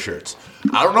hangs their shirts.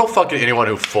 I don't know fucking anyone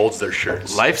who folds their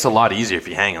shirts. Life's a lot easier if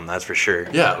you hang them, that's for sure.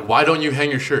 Yeah, why don't you hang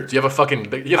your shirts? You have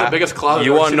the biggest closet.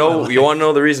 You want to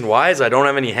know the reason why is I don't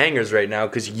have any hangers right now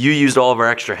because you used all of our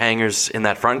extra hangers in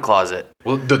that front closet.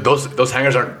 Well, those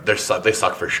hangers they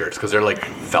suck for shirts because they're like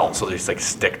felt, so they just like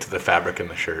stick to the fabric in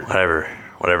the shirt.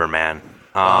 Whatever, man.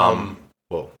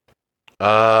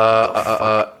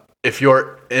 If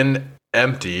you're in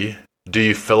empty, do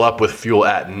you fill up with fuel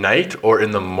at night or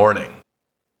in the morning?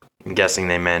 I'm guessing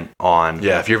they meant on.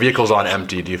 Yeah, if your vehicle's on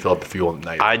empty, do you fill up the fuel at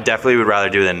night? I definitely would rather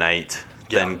do the night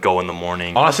than go in the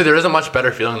morning. Honestly, there is a much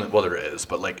better feeling. Well, there is,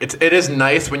 but like it is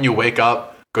nice when you wake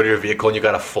up, go to your vehicle, and you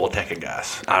got a full tank of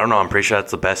gas. I don't know. I'm pretty sure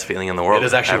that's the best feeling in the world. It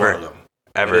is actually one of them.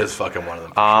 Ever. It is fucking one of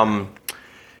them. Sure.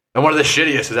 And one of the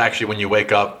shittiest is actually when you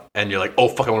wake up and you're like, oh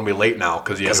fuck, I'm gonna be late now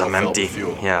because I'm empty.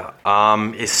 Fuel. Yeah.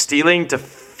 Is stealing to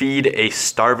feed a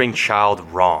starving child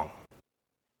wrong?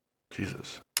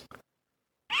 Jesus.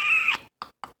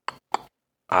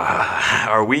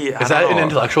 Are we? Is that an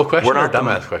intellectual question or a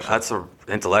dumbass question? That's an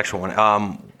intellectual one.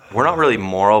 We're not really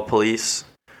moral police.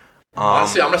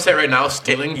 Honestly, I'm gonna say right now,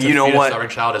 stealing to feed a starving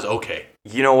child is okay.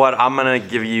 You know what? I'm gonna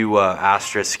give you an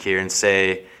asterisk here and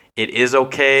say it is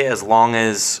okay as long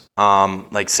as,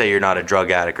 like, say you're not a drug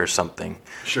addict or something.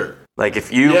 Sure. Like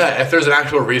if there's an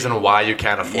actual reason why you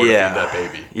can't afford to feed that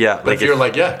baby. Yeah. Like if you're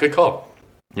like, yeah, good call.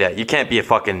 Yeah, you can't be a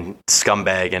fucking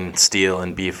scumbag and steal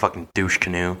and be a fucking douche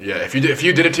canoe. Yeah, if you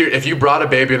did it to if you brought a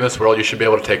baby in this world, you should be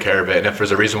able to take care of it. And if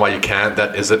there's a reason why you can't,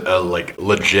 that isn't a like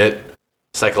legit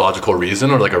psychological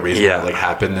reason or like a reason that like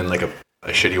happened in like a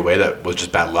shitty way that was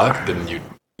just bad luck, then you.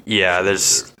 Yeah,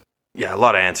 there's a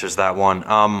lot of answers to that one.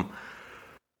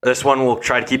 This one we'll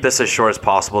try to keep this as short as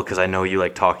possible because I know you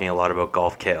like talking a lot about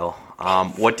golf, Kale.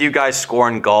 What do you guys score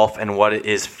in golf and what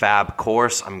is fab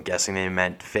course? I'm guessing they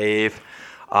meant fave.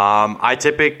 I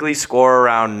typically score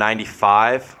around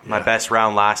 95. Yeah. My best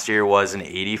round last year was an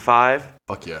 85.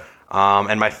 Fuck yeah.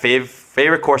 And my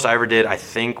favorite course I ever did, I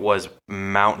think, was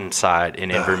Mountainside in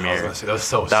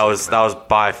Invermere. That was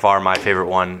by far my favorite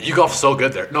one. You golfed so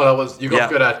good there. No, you golfed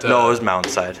good at... No, it was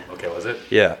Mountainside. Okay, was it?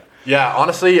 Yeah. Yeah,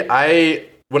 honestly,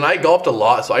 when I golfed a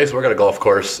lot, so I used to work at a golf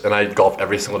course, and I golfed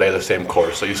every single day at the same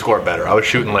course, so you score better. I was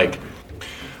shooting like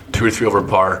 2 or 3 over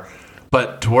par.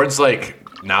 But towards like...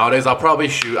 Nowadays,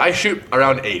 I shoot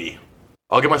around 80.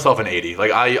 I'll give myself an 80.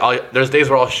 Like there's days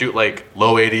where I'll shoot like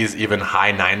low 80s, even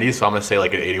high 90s. So I'm gonna say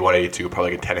like an 81, 82,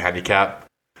 probably like a 10 handicap.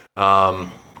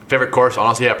 Favorite course,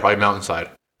 honestly, probably Mountainside.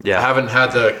 Yeah, I haven't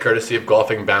had the courtesy of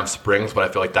golfing Banff Springs, but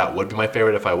I feel like that would be my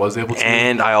favorite if I was able to.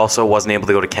 And I also wasn't able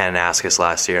to go to Kananaskis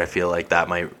last year. I feel like that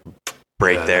might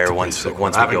break there once we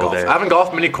go there. I haven't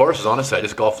golfed many courses, honestly. I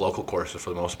just golf local courses for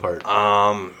the most part.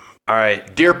 All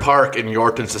right. Deer Park in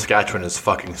Yorkton, Saskatchewan is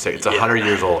fucking sick. It's 100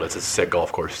 years old. It's a sick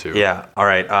golf course, too. Yeah. All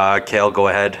right. Kale, go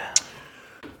ahead.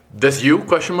 This you,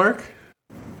 question mark?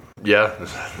 Yeah.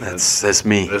 That's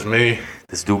me. That's me.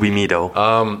 This do be me, though.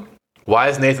 Why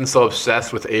is Nathan so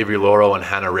obsessed with Avery Lauro and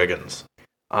Hannah Riggins?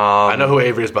 I know who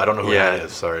Avery is, but I don't know who Hannah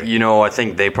is. Sorry. You know, I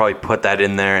think they probably put that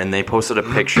in there, and they posted a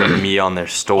picture of me on their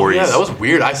stories. Oh, yeah, that was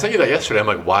weird. I sent you that yesterday. I'm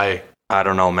like, why? I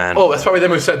don't know, man. Oh, that's probably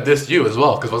them who said this you as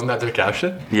well, because wasn't that their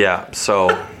caption? Yeah, so,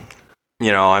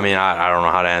 you know, I mean, I don't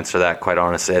know how to answer that, quite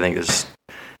honestly. I think there's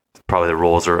probably the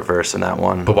roles are reversed in that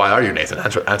one. But why are you, Nathan?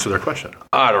 Answer their question.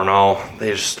 I don't know.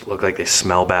 They just look like they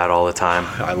smell bad all the time.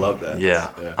 I love that.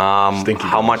 Yeah.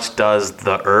 How much does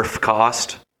the earth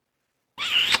cost?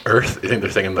 Earth? You think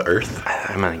they're saying the earth?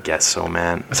 I'm going to guess so,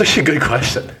 man. That's actually a good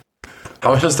question.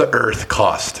 How much does the earth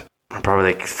cost?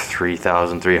 Probably like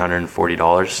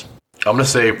 $3,340. I'm going to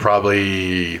say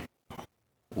probably a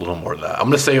little more than that. I'm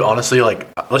going to say, honestly, like,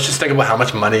 let's just think about how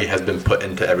much money has been put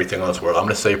into everything on this world. I'm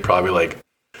going to say probably like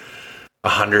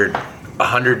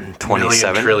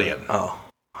 127 trillion. Oh,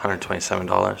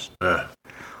 $127. Yeah.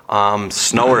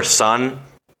 Snow or sun?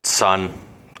 Sun.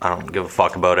 I don't give a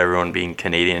fuck about everyone being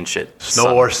Canadian and shit.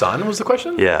 Snow or sun was the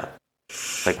question? Yeah.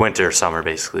 Like winter or summer,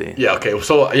 basically. Yeah, okay.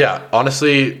 So, yeah,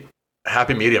 honestly,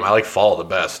 happy medium. I like fall the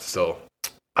best, so...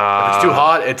 if it's too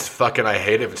hot, it's fucking, I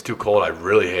hate it. If it's too cold, I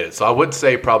really hate it. So I would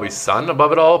say probably sun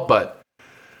above it all, but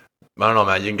I don't know,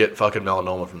 man. You can get fucking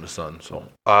melanoma from the sun, so.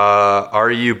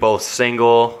 Are you both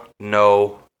single?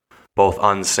 No. Both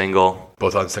unsingle?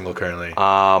 Both unsingle currently.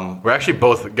 We're actually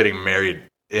both getting married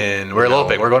we're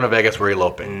eloping. We're going to Vegas. We're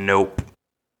eloping. Nope.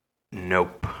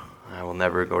 I will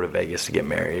never go to Vegas to get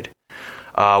married.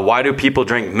 Why do people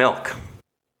drink milk?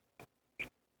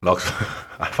 Milk.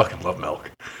 I fucking love milk.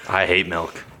 I hate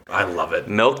milk. I love it.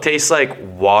 Milk tastes like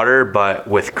water, but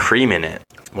with cream in it.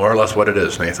 More or less what it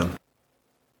is, Nathan.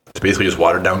 It's basically just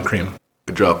watered down cream.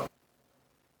 Good job.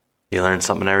 You learn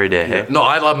something every day, hey? No,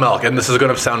 I love milk, and this is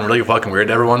going to sound really fucking weird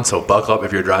to everyone, so buckle up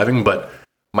if you're driving, but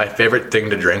my favorite thing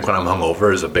to drink when I'm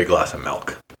hungover is a big glass of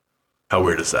milk. How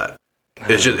weird is that?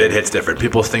 It's just, it hits different.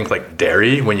 People think like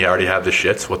dairy when you already have the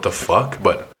shits. What the fuck?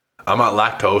 But I'm not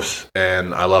lactose,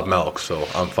 and I love milk, so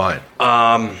I'm fine.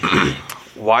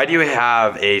 Why do you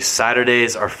have a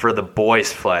Saturdays are for the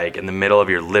boys flag in the middle of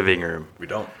your living room? We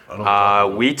don't. I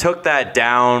don't we took that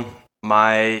down.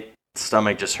 My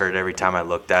stomach just hurt every time I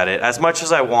looked at it. As much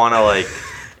as I want to like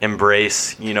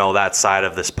embrace, you know, that side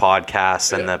of this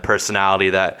podcast and the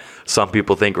personality that some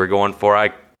people think we're going for,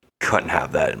 I couldn't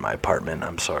have that in my apartment.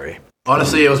 I'm sorry.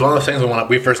 Honestly, it was one of those things when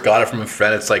we first got it from a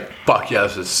friend. It's like, fuck yeah,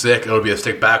 this is sick. It'll be a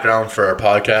sick background for our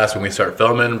podcast when we start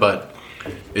filming, but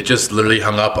it just literally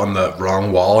hung up on the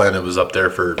wrong wall, and it was up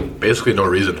there for basically no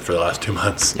reason for the last 2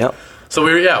 months. Yep. So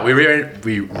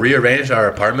we rearranged our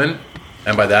apartment,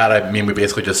 and by that I mean we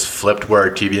basically just flipped where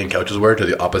our TV and couches were to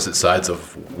the opposite sides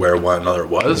of where one another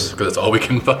was, because that's all we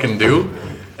can fucking do.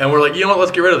 And we're like, you know what,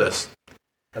 let's get rid of this.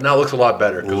 And now it looks a lot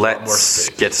better. Let's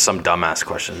get to some dumbass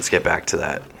questions. Get back to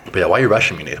that. But yeah, why are you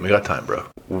rushing me, Nathan? We got time, bro.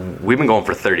 We've been going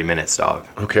for 30 minutes, dog.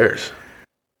 Who cares?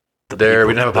 We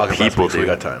didn't have a podcast last week, so we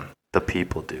got time. The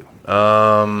people do.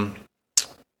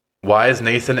 Why is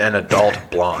Nathan an adult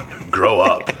blonde? Grow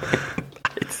up.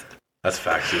 That's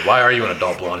facts, dude. Why are you an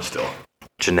adult blonde still?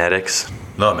 Genetics.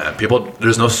 No, man. People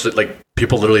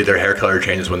literally their hair color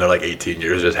changes when they're like 18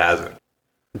 years. It just hasn't.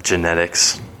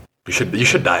 Genetics. You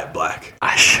should dye it black.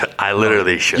 I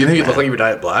literally should. You think you look like you would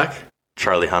dye it black?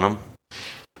 Charlie Hunnam.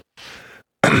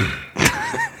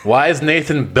 Why is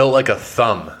Nathan built like a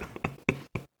thumb?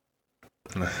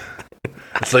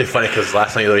 It's really funny because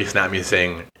last night you literally snapped me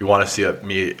saying you want to see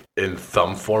me in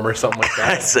thumb form or something like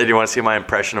that. I said you want to see my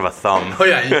impression of a thumb. Oh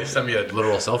yeah, you can send me a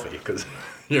literal selfie because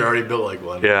you're already built like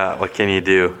one. Yeah, what can you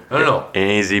do? I don't know.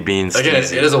 Easy beans. Again,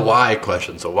 it is a why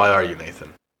question. So why are you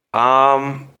Nathan?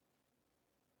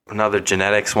 Another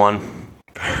genetics one.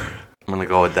 I'm gonna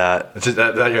go with that. Is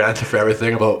that your answer for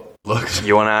everything about looks?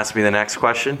 You want to ask me the next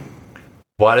question?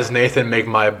 Why does Nathan make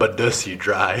my badussy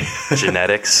dry?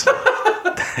 Genetics.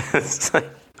 It's like,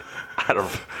 I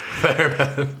don't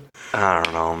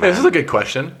know, man. Hey, this is a good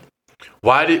question.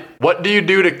 What do you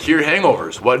do to cure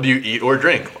hangovers? What do you eat or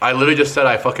drink? I literally just said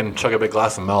I fucking chug a big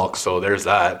glass of milk, so there's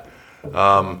that.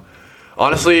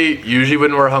 Honestly, usually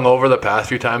when we're hungover, the past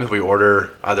few times we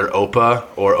order either Opa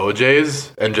or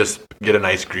OJ's and just get a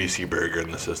nice greasy burger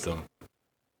in the system.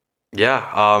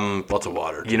 Yeah. Lots of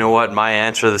water. You know what? My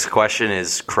answer to this question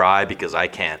is cry, because I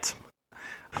can't.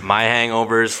 My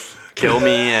hangovers kill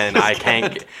me, and I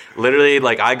can't. Literally,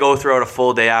 like, I go throughout a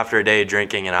full day after a day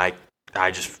drinking, and I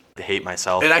I just hate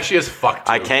myself. It actually is fucked.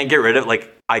 I can't get rid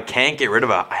of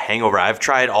a hangover. I've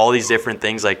tried all these different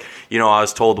things. Like, I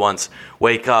was told once,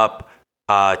 wake up,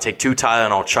 take 2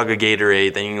 Tylenol, chug a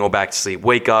Gatorade, then you can go back to sleep.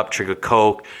 Wake up, drink a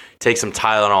Coke, take some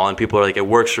Tylenol, and people are like, it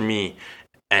works for me.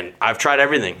 And I've tried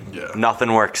everything. Yeah.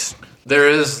 Nothing works. There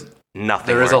is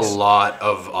a lot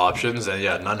of options, and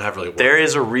none have really worked. There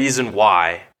is a reason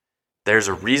why. There's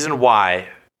a reason why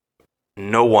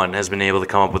no one has been able to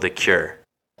come up with a cure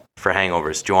for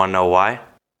hangovers. Do you want to know why?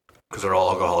 Because they're all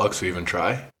alcoholics who even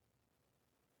try?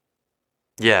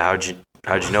 Yeah, how'd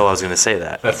you know I was going to say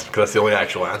that? That's the only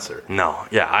actual answer. No,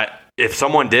 yeah. If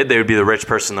someone did, they would be the richest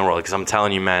person in the world. Because I'm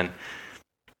telling you, man,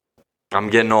 I'm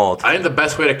getting old. I think the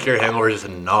best way to cure hangovers is to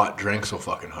not drink so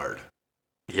fucking hard.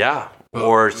 Yeah,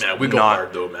 or we go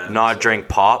hard though, man. Not drink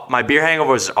pop. My beer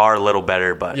hangovers are a little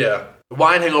better, but yeah,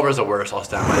 wine hangovers are worse. I'll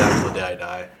stand by that until the day I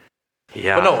die.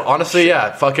 Yeah, but no, honestly,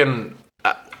 fucking.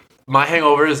 My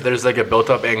hangovers, there's like a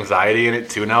built-up anxiety in it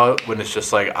too now when it's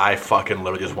just like I fucking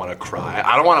literally just want to cry.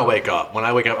 I don't want to wake up. When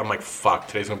I wake up, I'm like, fuck,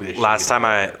 today's going to be the last time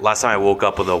I woke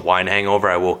up with a wine hangover,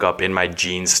 I woke up in my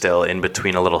jeans still in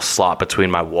between a little slot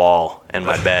between my wall and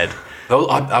my bed. I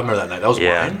remember that night. That was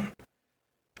wine?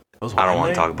 That was wine. I don't want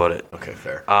to talk about it. Okay,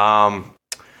 fair.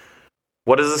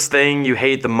 What is this thing you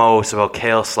hate the most about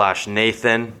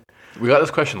Kale/Nathan? We got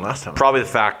this question last time. Probably the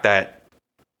fact that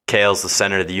Kale's the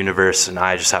center of the universe, and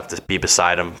I just have to be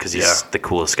beside him because he's the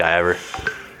coolest guy ever.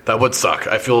 That would suck.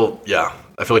 I feel like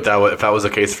if that was the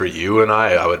case for you and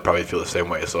I would probably feel the same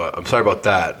way. So I'm sorry about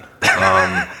that.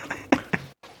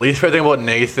 Least favorite thing about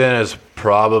Nathan is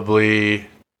probably,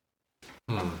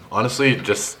 honestly,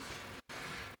 just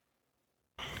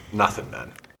nothing,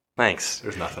 man. Thanks.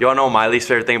 There's nothing. You want to know what my least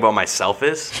favorite thing about myself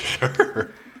is?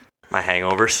 Sure. My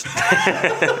hangovers.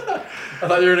 I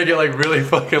thought you were going to get like really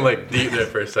fucking like deep there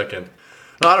for a second.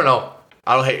 No, I don't know.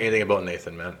 I don't hate anything about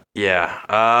Nathan, man. Yeah.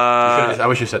 I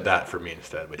wish you said that for me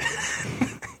instead. But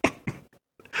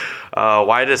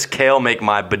why does Kale make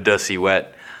my badussy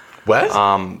wet? Wet?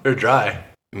 Or dry?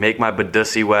 Make my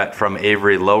badussy wet from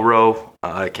Avery Lowrow.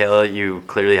 Kayla, you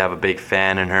clearly have a big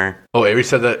fan in her. Oh, Avery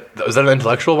said that. Was that an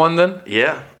intellectual one then?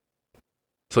 Yeah.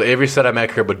 So Avery said I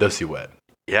make her badussy wet.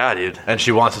 Yeah, dude. And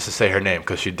she wants us to say her name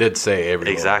because she did say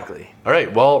Avery. Exactly. Lowrow. All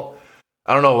right. Well,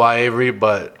 I don't know why Avery,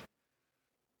 but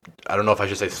I don't know if I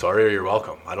should say sorry or you're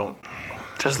welcome. I don't.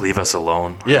 Just leave us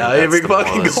alone. Yeah, Avery,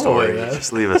 fucking go away, man.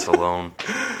 Just leave us alone.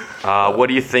 What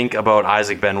do you think about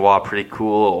Isaac Benoit? Pretty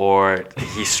cool, or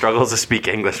he struggles to speak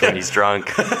English when he's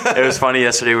drunk? It was funny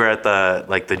yesterday. We were at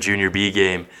the Junior B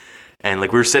game, and we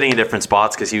were sitting in different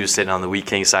spots because he was sitting on the Wheat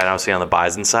King side, I was sitting on the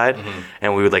Bison side,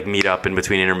 and we would meet up in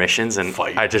between intermissions. And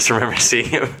fight. I just remember seeing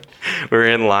him. We're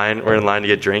in line to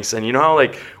get drinks, and you know how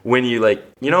when you when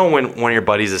one of your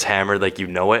buddies is hammered, you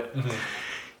know it. Mm-hmm.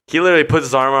 He literally puts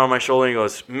his arm around my shoulder and he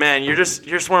goes, "Man, you're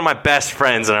just one of my best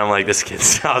friends." And I'm like, "This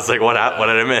kid's." I was like, "What did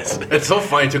I miss?" It's so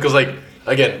funny too, because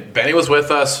again, Benny was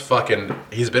with us.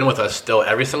 He's been with us still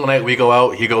every single night we go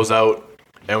out. He goes out,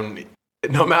 and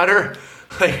no matter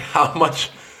how much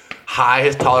high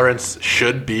his tolerance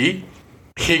should be,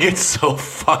 he gets so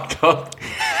fucked up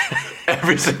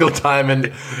every single time.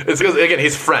 And it's because again,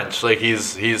 he's French.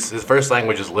 His first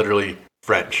language is literally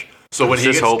French. So when he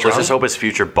gets drunk, let's just hope his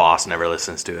future boss never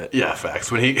listens to it. Yeah, facts.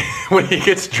 When he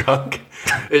gets drunk,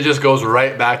 it just goes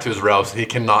right back to his roast. He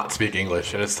cannot speak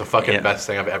English, and it's the fucking best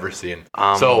thing I've ever seen.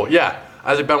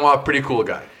 Isaac Benoit, pretty cool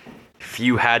guy. If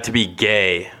you had to be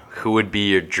gay, who would be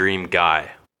your dream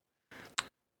guy?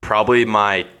 Probably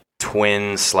my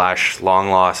twin / long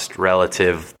lost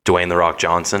relative, Dwayne "The Rock"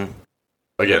 Johnson.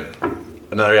 Again,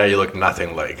 another guy you look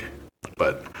nothing like.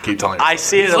 But keep telling me. I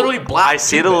see it a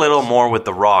little more with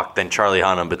The Rock than Charlie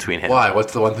Hunnam between him. Why?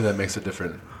 What's the one thing that makes it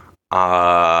different?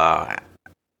 Our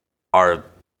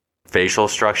facial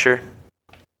structure.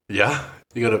 Yeah?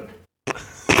 You gotta...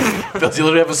 Does he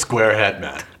literally have a square head,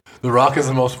 man? The Rock is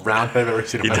the most round head I've ever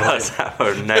seen in my life. He does have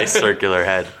a nice circular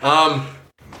head.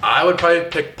 I would probably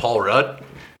pick Paul Rudd.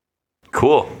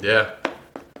 Cool. Yeah.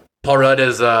 Paul Rudd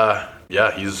is...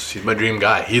 he's my dream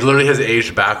guy. He literally has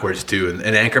aged backwards too.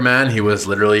 In Anchorman, he was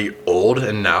literally old,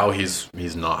 and now he's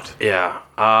not. Yeah.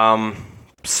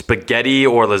 Spaghetti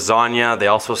or lasagna. They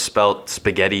also spelled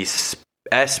spaghetti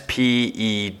SPEGHITTI.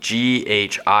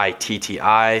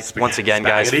 Once again,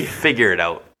 guys, figure it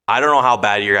out. I don't know how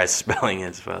bad your guys' spelling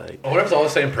is, but I wonder if it's all the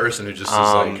same person who just is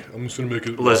I'm just gonna make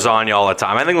it lasagna all the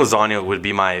time. I think lasagna would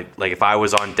be my if I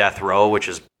was on death row, which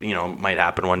is might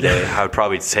happen one day. I would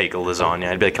probably take a lasagna.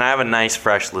 I'd be like, "Can I have a nice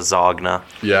fresh lasagna?"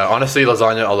 Yeah, honestly,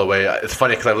 lasagna all the way. It's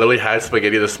funny because I literally had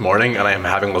spaghetti this morning and I am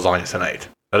having lasagna tonight.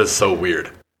 That is so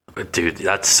weird. Dude,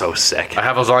 that's so sick. I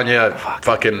have lasagna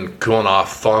fucking cooling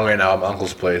off, thawing right now at my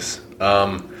uncle's place.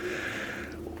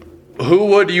 Who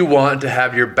would you want to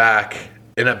have your back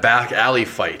in a back alley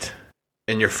fight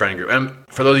in your friend group? And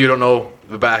for those of you who don't know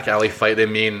the back alley fight, they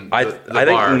mean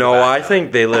I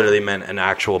think they literally meant an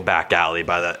actual back alley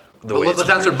by the way. Let's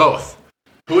answer both.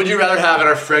 Who would you rather have in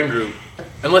our friend group?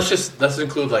 And let's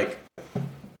include I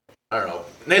don't know.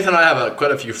 Nathan and I have quite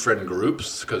a few friend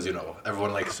groups because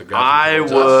everyone likes to.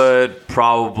 I'll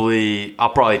probably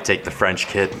take the French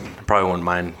kid. I probably wouldn't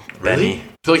mind Benny. I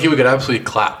feel like he would get absolutely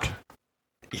clapped.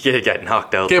 He could get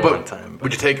knocked out one time.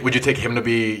 Would you take him to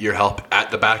be your help at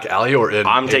the back alley or in?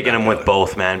 I'm taking him with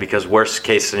both, man, because worst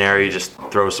case scenario, you just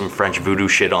throw some French voodoo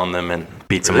shit on them and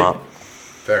beats them up.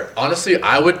 Fair. Honestly,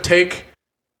 I would take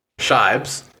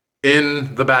Shibes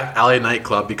in the back alley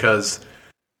nightclub because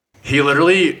he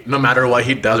literally, no matter what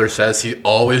he does or says, he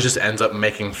always just ends up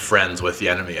making friends with the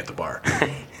enemy at the bar.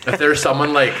 If there's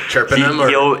someone chirping him,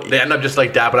 or they end up just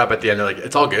dapping up at the end, they're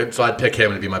it's all good. So I'd pick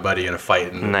him to be my buddy in a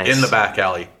fight in the back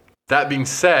alley. That being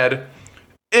said,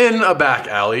 in a back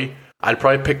alley, I'd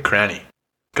probably pick Cranny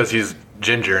because he's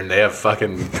ginger and they have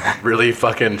really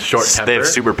fucking short temper. They have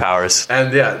superpowers.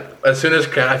 And yeah, as soon as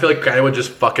I feel like Cranny would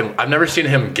just I've never seen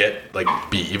him get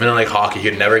beat. Even in hockey,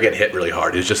 he'd never get hit really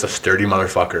hard. He's just a sturdy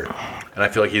motherfucker. And I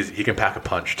feel like he can pack a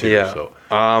punch too. Yeah.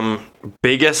 So.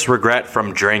 Biggest regret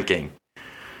from drinking.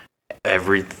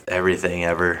 Everything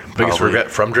ever. Biggest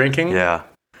regret from drinking? Yeah.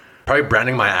 Probably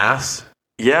branding my ass.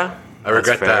 Yeah. I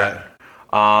regret that.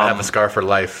 I have a scar for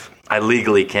life. I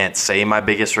legally can't say my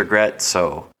biggest regret,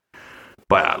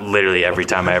 but literally every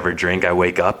time I ever drink, I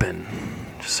wake up and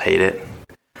just hate it.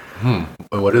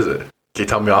 What is it? Can you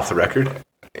tell me off the record?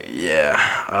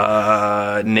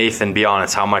 Yeah. Nathan, be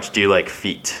honest, how much do you like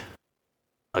feet?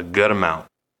 A good amount.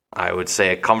 I would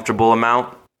say a comfortable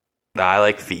amount. I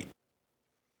like feet.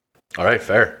 All right,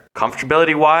 fair.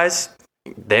 Comfortability-wise,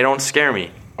 they don't scare me.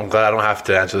 I'm glad I don't have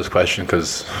to answer this question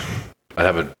because I'd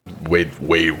have a way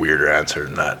weirder answer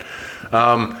than that.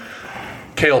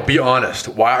 Kale, be honest.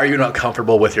 Why are you not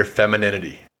comfortable with your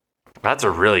femininity? That's a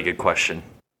really good question.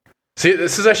 See,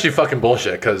 this is actually fucking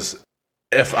bullshit because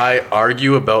if I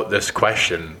argue about this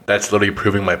question, that's literally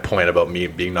proving my point about me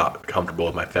being not comfortable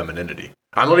with my femininity.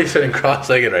 I'm literally sitting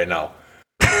cross-legged right now.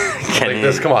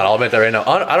 Come on, I'll admit that right now.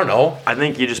 I don't know. I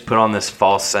think you just put on this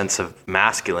false sense of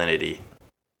masculinity.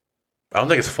 I don't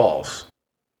think it's false.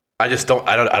 I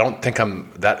don't think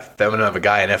I'm that feminine of a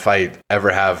guy, and if I ever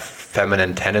have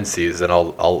feminine tendencies, then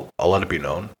I'll let it be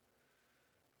known.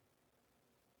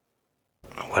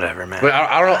 Whatever, man. But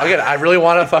I don't know. Again, I really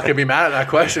want to fucking be mad at that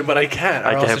question, but I can't.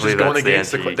 I can't believe that's the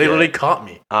answer. They literally caught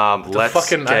me. I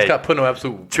just got put no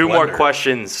absolute. Two more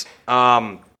questions.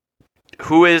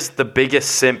 Who is the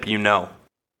biggest simp you know?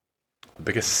 The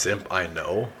biggest simp I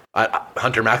know?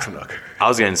 Hunter Maximnook. I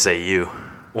was going to say you.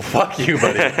 Well, fuck you,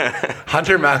 buddy.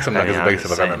 Hunter Maximnook is the biggest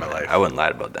simp I've ever met in my life. I wouldn't lie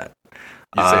about that.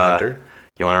 You say Hunter?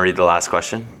 You want to read the last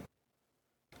question?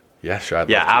 Yeah, sure.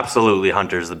 Yeah, absolutely.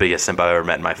 Hunter's the biggest simp I've ever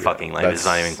met in my fucking life. It's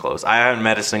not even close. I haven't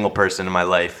met a single person in my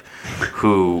life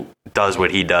who does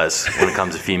what he does when it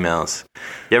comes to females.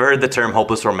 You ever heard the term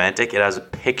hopeless romantic? It has a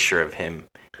picture of him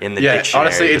in the dictionary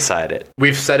honestly, beside it.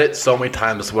 We've said it so many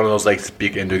times. It's one of those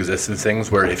speak into existence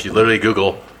things where if you literally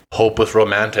Google hopeless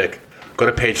romantic, go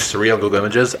to page 3 on Google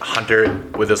Images, Hunter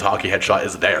with his hockey headshot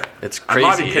is there. It's crazy. I'm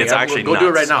not even kidding. It's actually go nuts. Do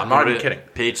it right now. I'm not even kidding.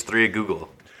 Page 3 of Google.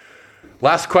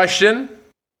 Last question,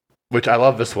 which I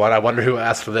love this one. I wonder who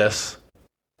asked for this.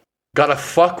 Gotta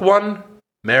fuck one,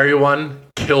 marry one,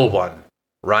 kill one.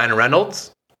 Ryan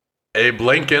Reynolds, Abe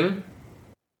Lincoln,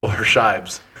 or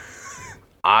Shibes?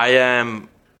 I am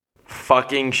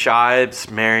fucking Shibes,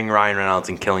 marrying Ryan Reynolds,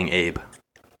 and killing Abe.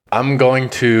 I'm going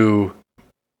to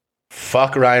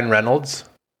fuck Ryan Reynolds,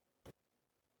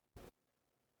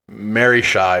 marry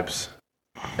Shibes,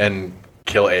 and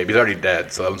kill Abe. He's already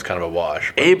dead, so that one's kind of a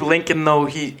wash. But Abe Lincoln, though,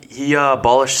 he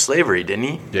abolished slavery, didn't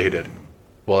he? Yeah, he did.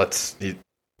 Well,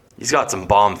 he's got some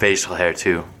bomb facial hair,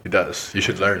 too. He does. You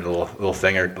should learn a little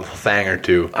thing or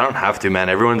two. I don't have to, man.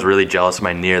 Everyone's really jealous of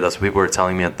my neer. That's what people were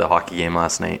telling me at the hockey game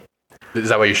last night. Is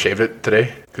that why you shaved it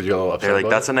today? Because you're a little upset. They're like,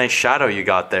 that's a nice shadow you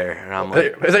got there. And I'm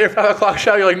like, is that your 5 o'clock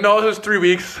shadow? You're like, no, this was 3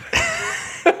 weeks.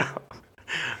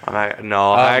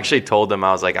 I actually told them,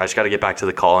 I was like, I just got to get back to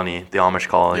the colony, the Amish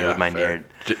colony with my near.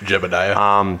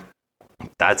 Jebediah.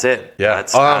 That's it. Yeah.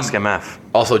 That's ASKMF.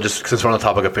 Also, just since we're on the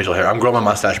topic of facial hair, I'm growing my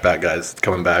mustache back, guys. It's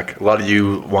coming back. A lot of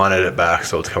you wanted it back,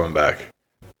 so it's coming back.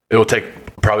 It will take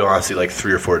probably honestly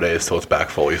 3 or 4 days till it's back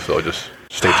fully, so just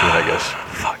stay tuned, I guess.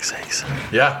 Fuck's sakes.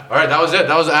 Yeah. All right, that was it.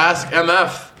 That was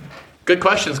AskMF. Good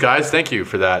questions, guys. Thank you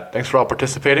for that. Thanks for all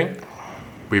participating.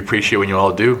 We appreciate when you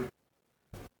all do.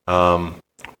 Why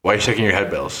are you shaking your head,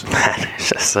 Bills? It's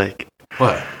just like...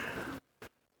 What?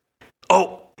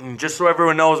 Oh, just so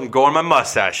everyone knows, I'm growing my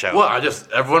mustache out. Well,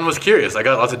 everyone was curious. I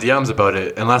got lots of DMs about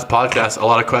it. And last podcast, a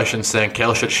lot of questions saying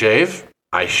Kale should shave.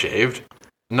 I shaved.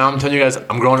 Now I'm telling you guys,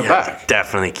 I'm growing it back.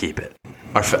 Definitely keep it.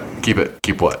 Keep it.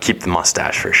 Keep what? Keep the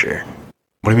mustache for sure.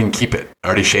 What do you mean keep it? I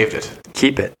already shaved it.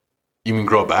 Keep it. You mean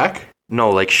grow it back?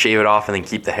 No, like shave it off and then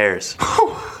keep the hairs.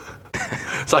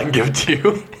 So I can give it to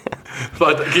you?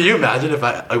 But can you imagine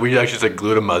if we actually just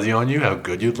glued a muzzy on you, how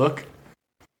good you'd look?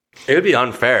 It would be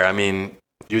unfair. I mean...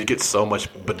 You'd get so much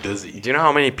dizzy. Do you know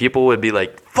how many people would be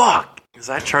like, fuck, is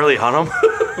that Charlie Hunnam?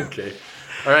 Okay.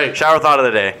 All right. Shower thought of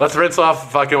the day. Let's rinse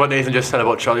off fucking what Nathan just said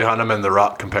about Charlie Hunnam and The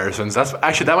Rock comparisons. That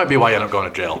might be why you end up going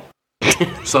to jail.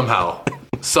 Somehow.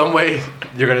 Some way,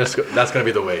 that's going to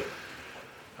be the way.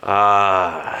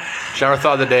 Shower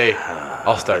thought of the day.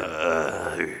 I'll start.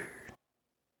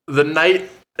 The night,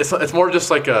 it's more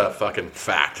just like a fucking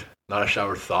fact, not a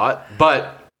shower thought.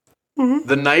 But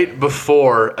the night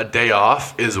before a day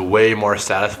off is way more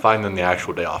satisfying than the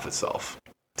actual day off itself.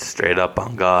 Straight up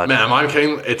on God. Man, am I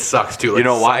kidding? It sucks too. Like, you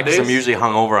know why? Because I'm usually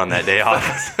hungover on that day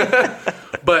off.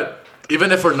 But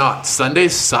even if we're not,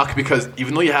 Sundays suck because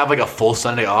even though you have like a full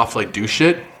Sunday off, like do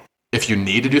shit, if you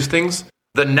need to do things,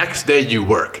 the next day you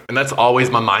work. And that's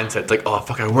always my mindset. It's like, oh,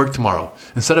 fuck, I work tomorrow.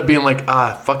 Instead of being like,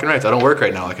 fucking right, I don't work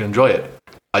right now. I can enjoy it.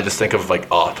 I just think of like,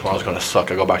 oh, tomorrow's going to suck.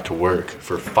 I go back to work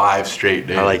for 5 straight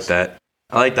days. I like that.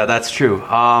 That's true.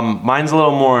 Mine's a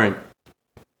little more,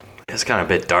 it's kind of a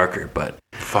bit darker, but.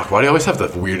 Fuck, why do you always have the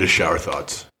weirdest shower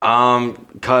thoughts?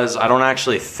 Because I don't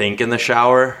actually think in the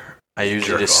shower. I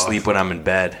usually just sleep when I'm in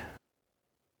bed.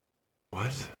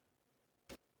 What?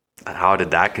 How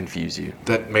did that confuse you?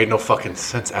 That made no fucking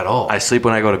sense at all. I sleep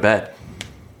when I go to bed.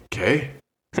 Okay.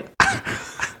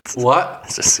 What?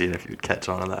 Let's just see if you'd catch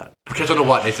on to that. Catch on to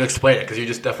what? Nathan, explain it, because you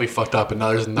just definitely fucked up and now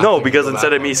there's nothing. No, because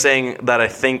instead of me saying that I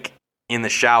think in the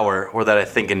shower or that I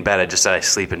think in bed, I just said I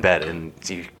sleep in bed, and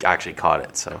you actually caught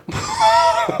it, so.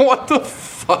 What the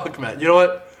fuck, man? You know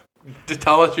what? Just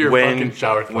tell us your fucking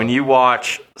shower thought. When you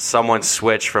watch someone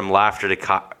switch from laughter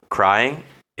to crying,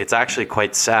 it's actually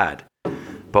quite sad.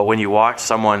 But when you watch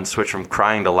someone switch from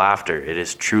crying to laughter, it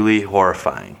is truly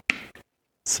horrifying.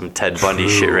 Some Ted Bundy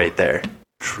shit right there.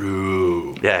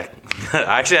 True. Yeah.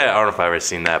 Actually, I don't know if I've ever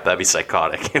seen that, but that'd be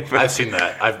psychotic. I've seen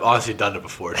that. I've honestly done it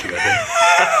before, too, I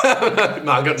think.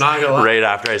 not gonna lie. Right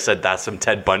after I said that's some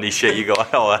Ted Bundy shit, you go,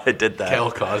 oh, I did that.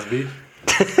 Kale Cosby.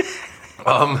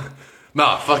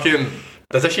 Nah, fucking...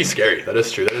 That's actually scary. That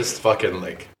is true. That is fucking,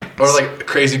 like... Or, like,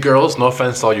 crazy girls. No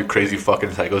offense to all you crazy fucking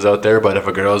psychos out there, but if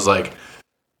a girl's, like,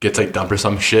 gets, like, dumped or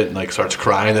some shit and, like, starts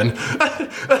crying and...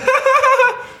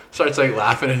 starts like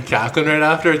laughing and cackling right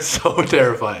after. It's so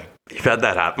terrifying. You've had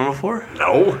that happen before?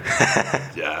 No.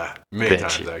 Yeah, many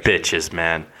times actually. Bitches,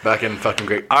 man. Back in fucking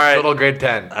grade. All right, total grade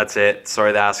 10. That's it.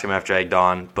 Sorry, the ASKMF dragged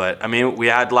on, but I mean, we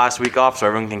had last week off, so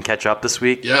everyone can catch up this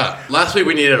week. Yeah, last week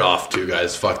we needed off too,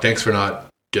 guys. Fuck. Thanks for not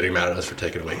getting mad at us for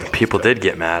taking a week off. People did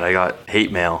get mad. I got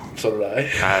hate mail. So did I.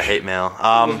 Hate mail.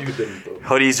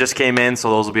 Hoodies just came in, so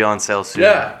those will be on sale soon.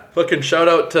 Yeah. Fucking shout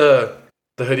out to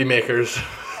the hoodie makers.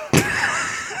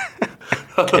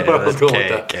 Okay. But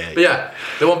yeah,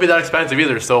 they won't be that expensive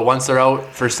either. So once they're out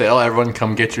for sale, everyone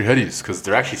come get your hoodies because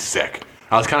they're actually sick.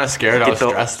 I was kind of scared. I was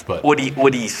stressed, but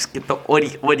hoodies. Get the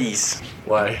hoodies.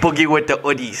 Why? Boogie with the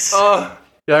hoodies. Oh,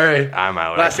 all right. I'm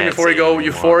out. Last thing before we go,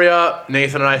 Euphoria.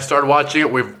 Nathan and I started watching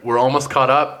it. We're almost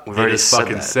caught up. We've already said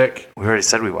fucking that. sick. We already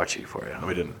said we watched Euphoria. No,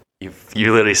 we didn't. You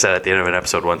literally said at the end of an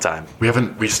episode one time. We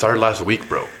haven't. We started last week,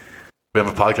 bro. We have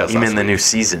a podcast. You mean the new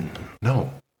season?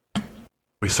 No.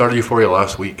 We started Euphoria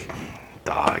last week.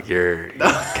 Dog, you're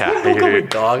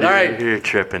dog. All right. You're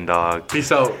tripping, dog.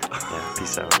 Peace out. Yeah,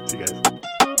 peace out. See you guys.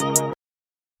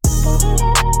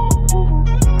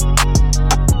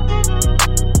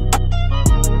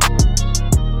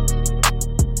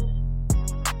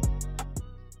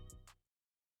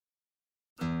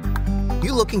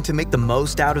 You looking to make the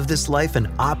most out of this life and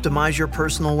optimize your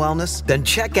personal wellness? Then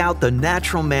check out the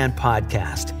Natural Man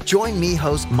Podcast. Join me,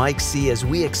 host Mike C., as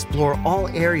we explore all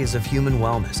areas of human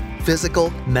wellness,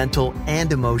 physical, mental,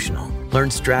 and emotional. Learn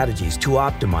strategies to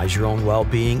optimize your own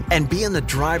well-being and be in the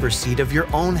driver's seat of your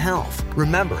own health.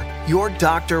 Remember, your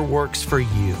doctor works for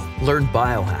you. Learn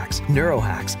biohacks,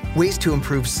 neurohacks, ways to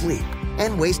improve sleep,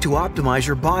 and ways to optimize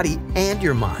your body and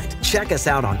your mind. Check us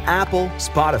out on Apple,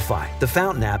 Spotify, the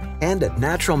Fountain app, and at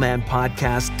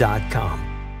naturalmanpodcast.com.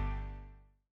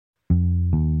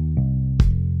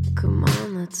 Come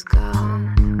on, let's go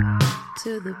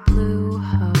to the Blue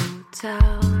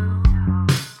Hotel.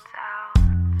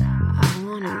 I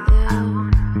wanna live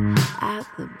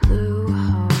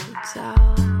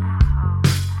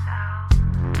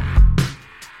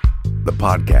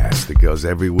podcast that goes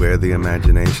everywhere the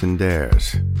imagination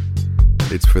dares.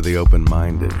 It's for the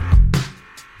open-minded,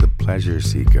 the pleasure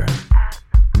seeker.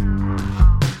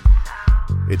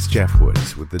 It's Jeff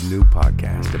Woods with the new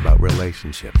podcast about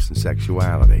relationships and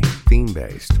sexuality,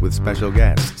 theme-based with special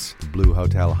guests, the Blue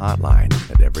Hotel Hotline,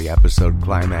 and every episode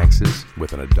climaxes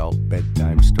with an adult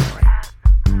bedtime story.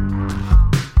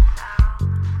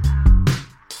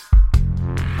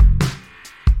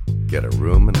 Get a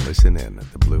room and listen in at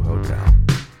the Blue Hotel.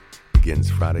 Begins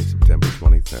Friday, September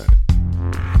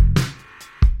 23rd.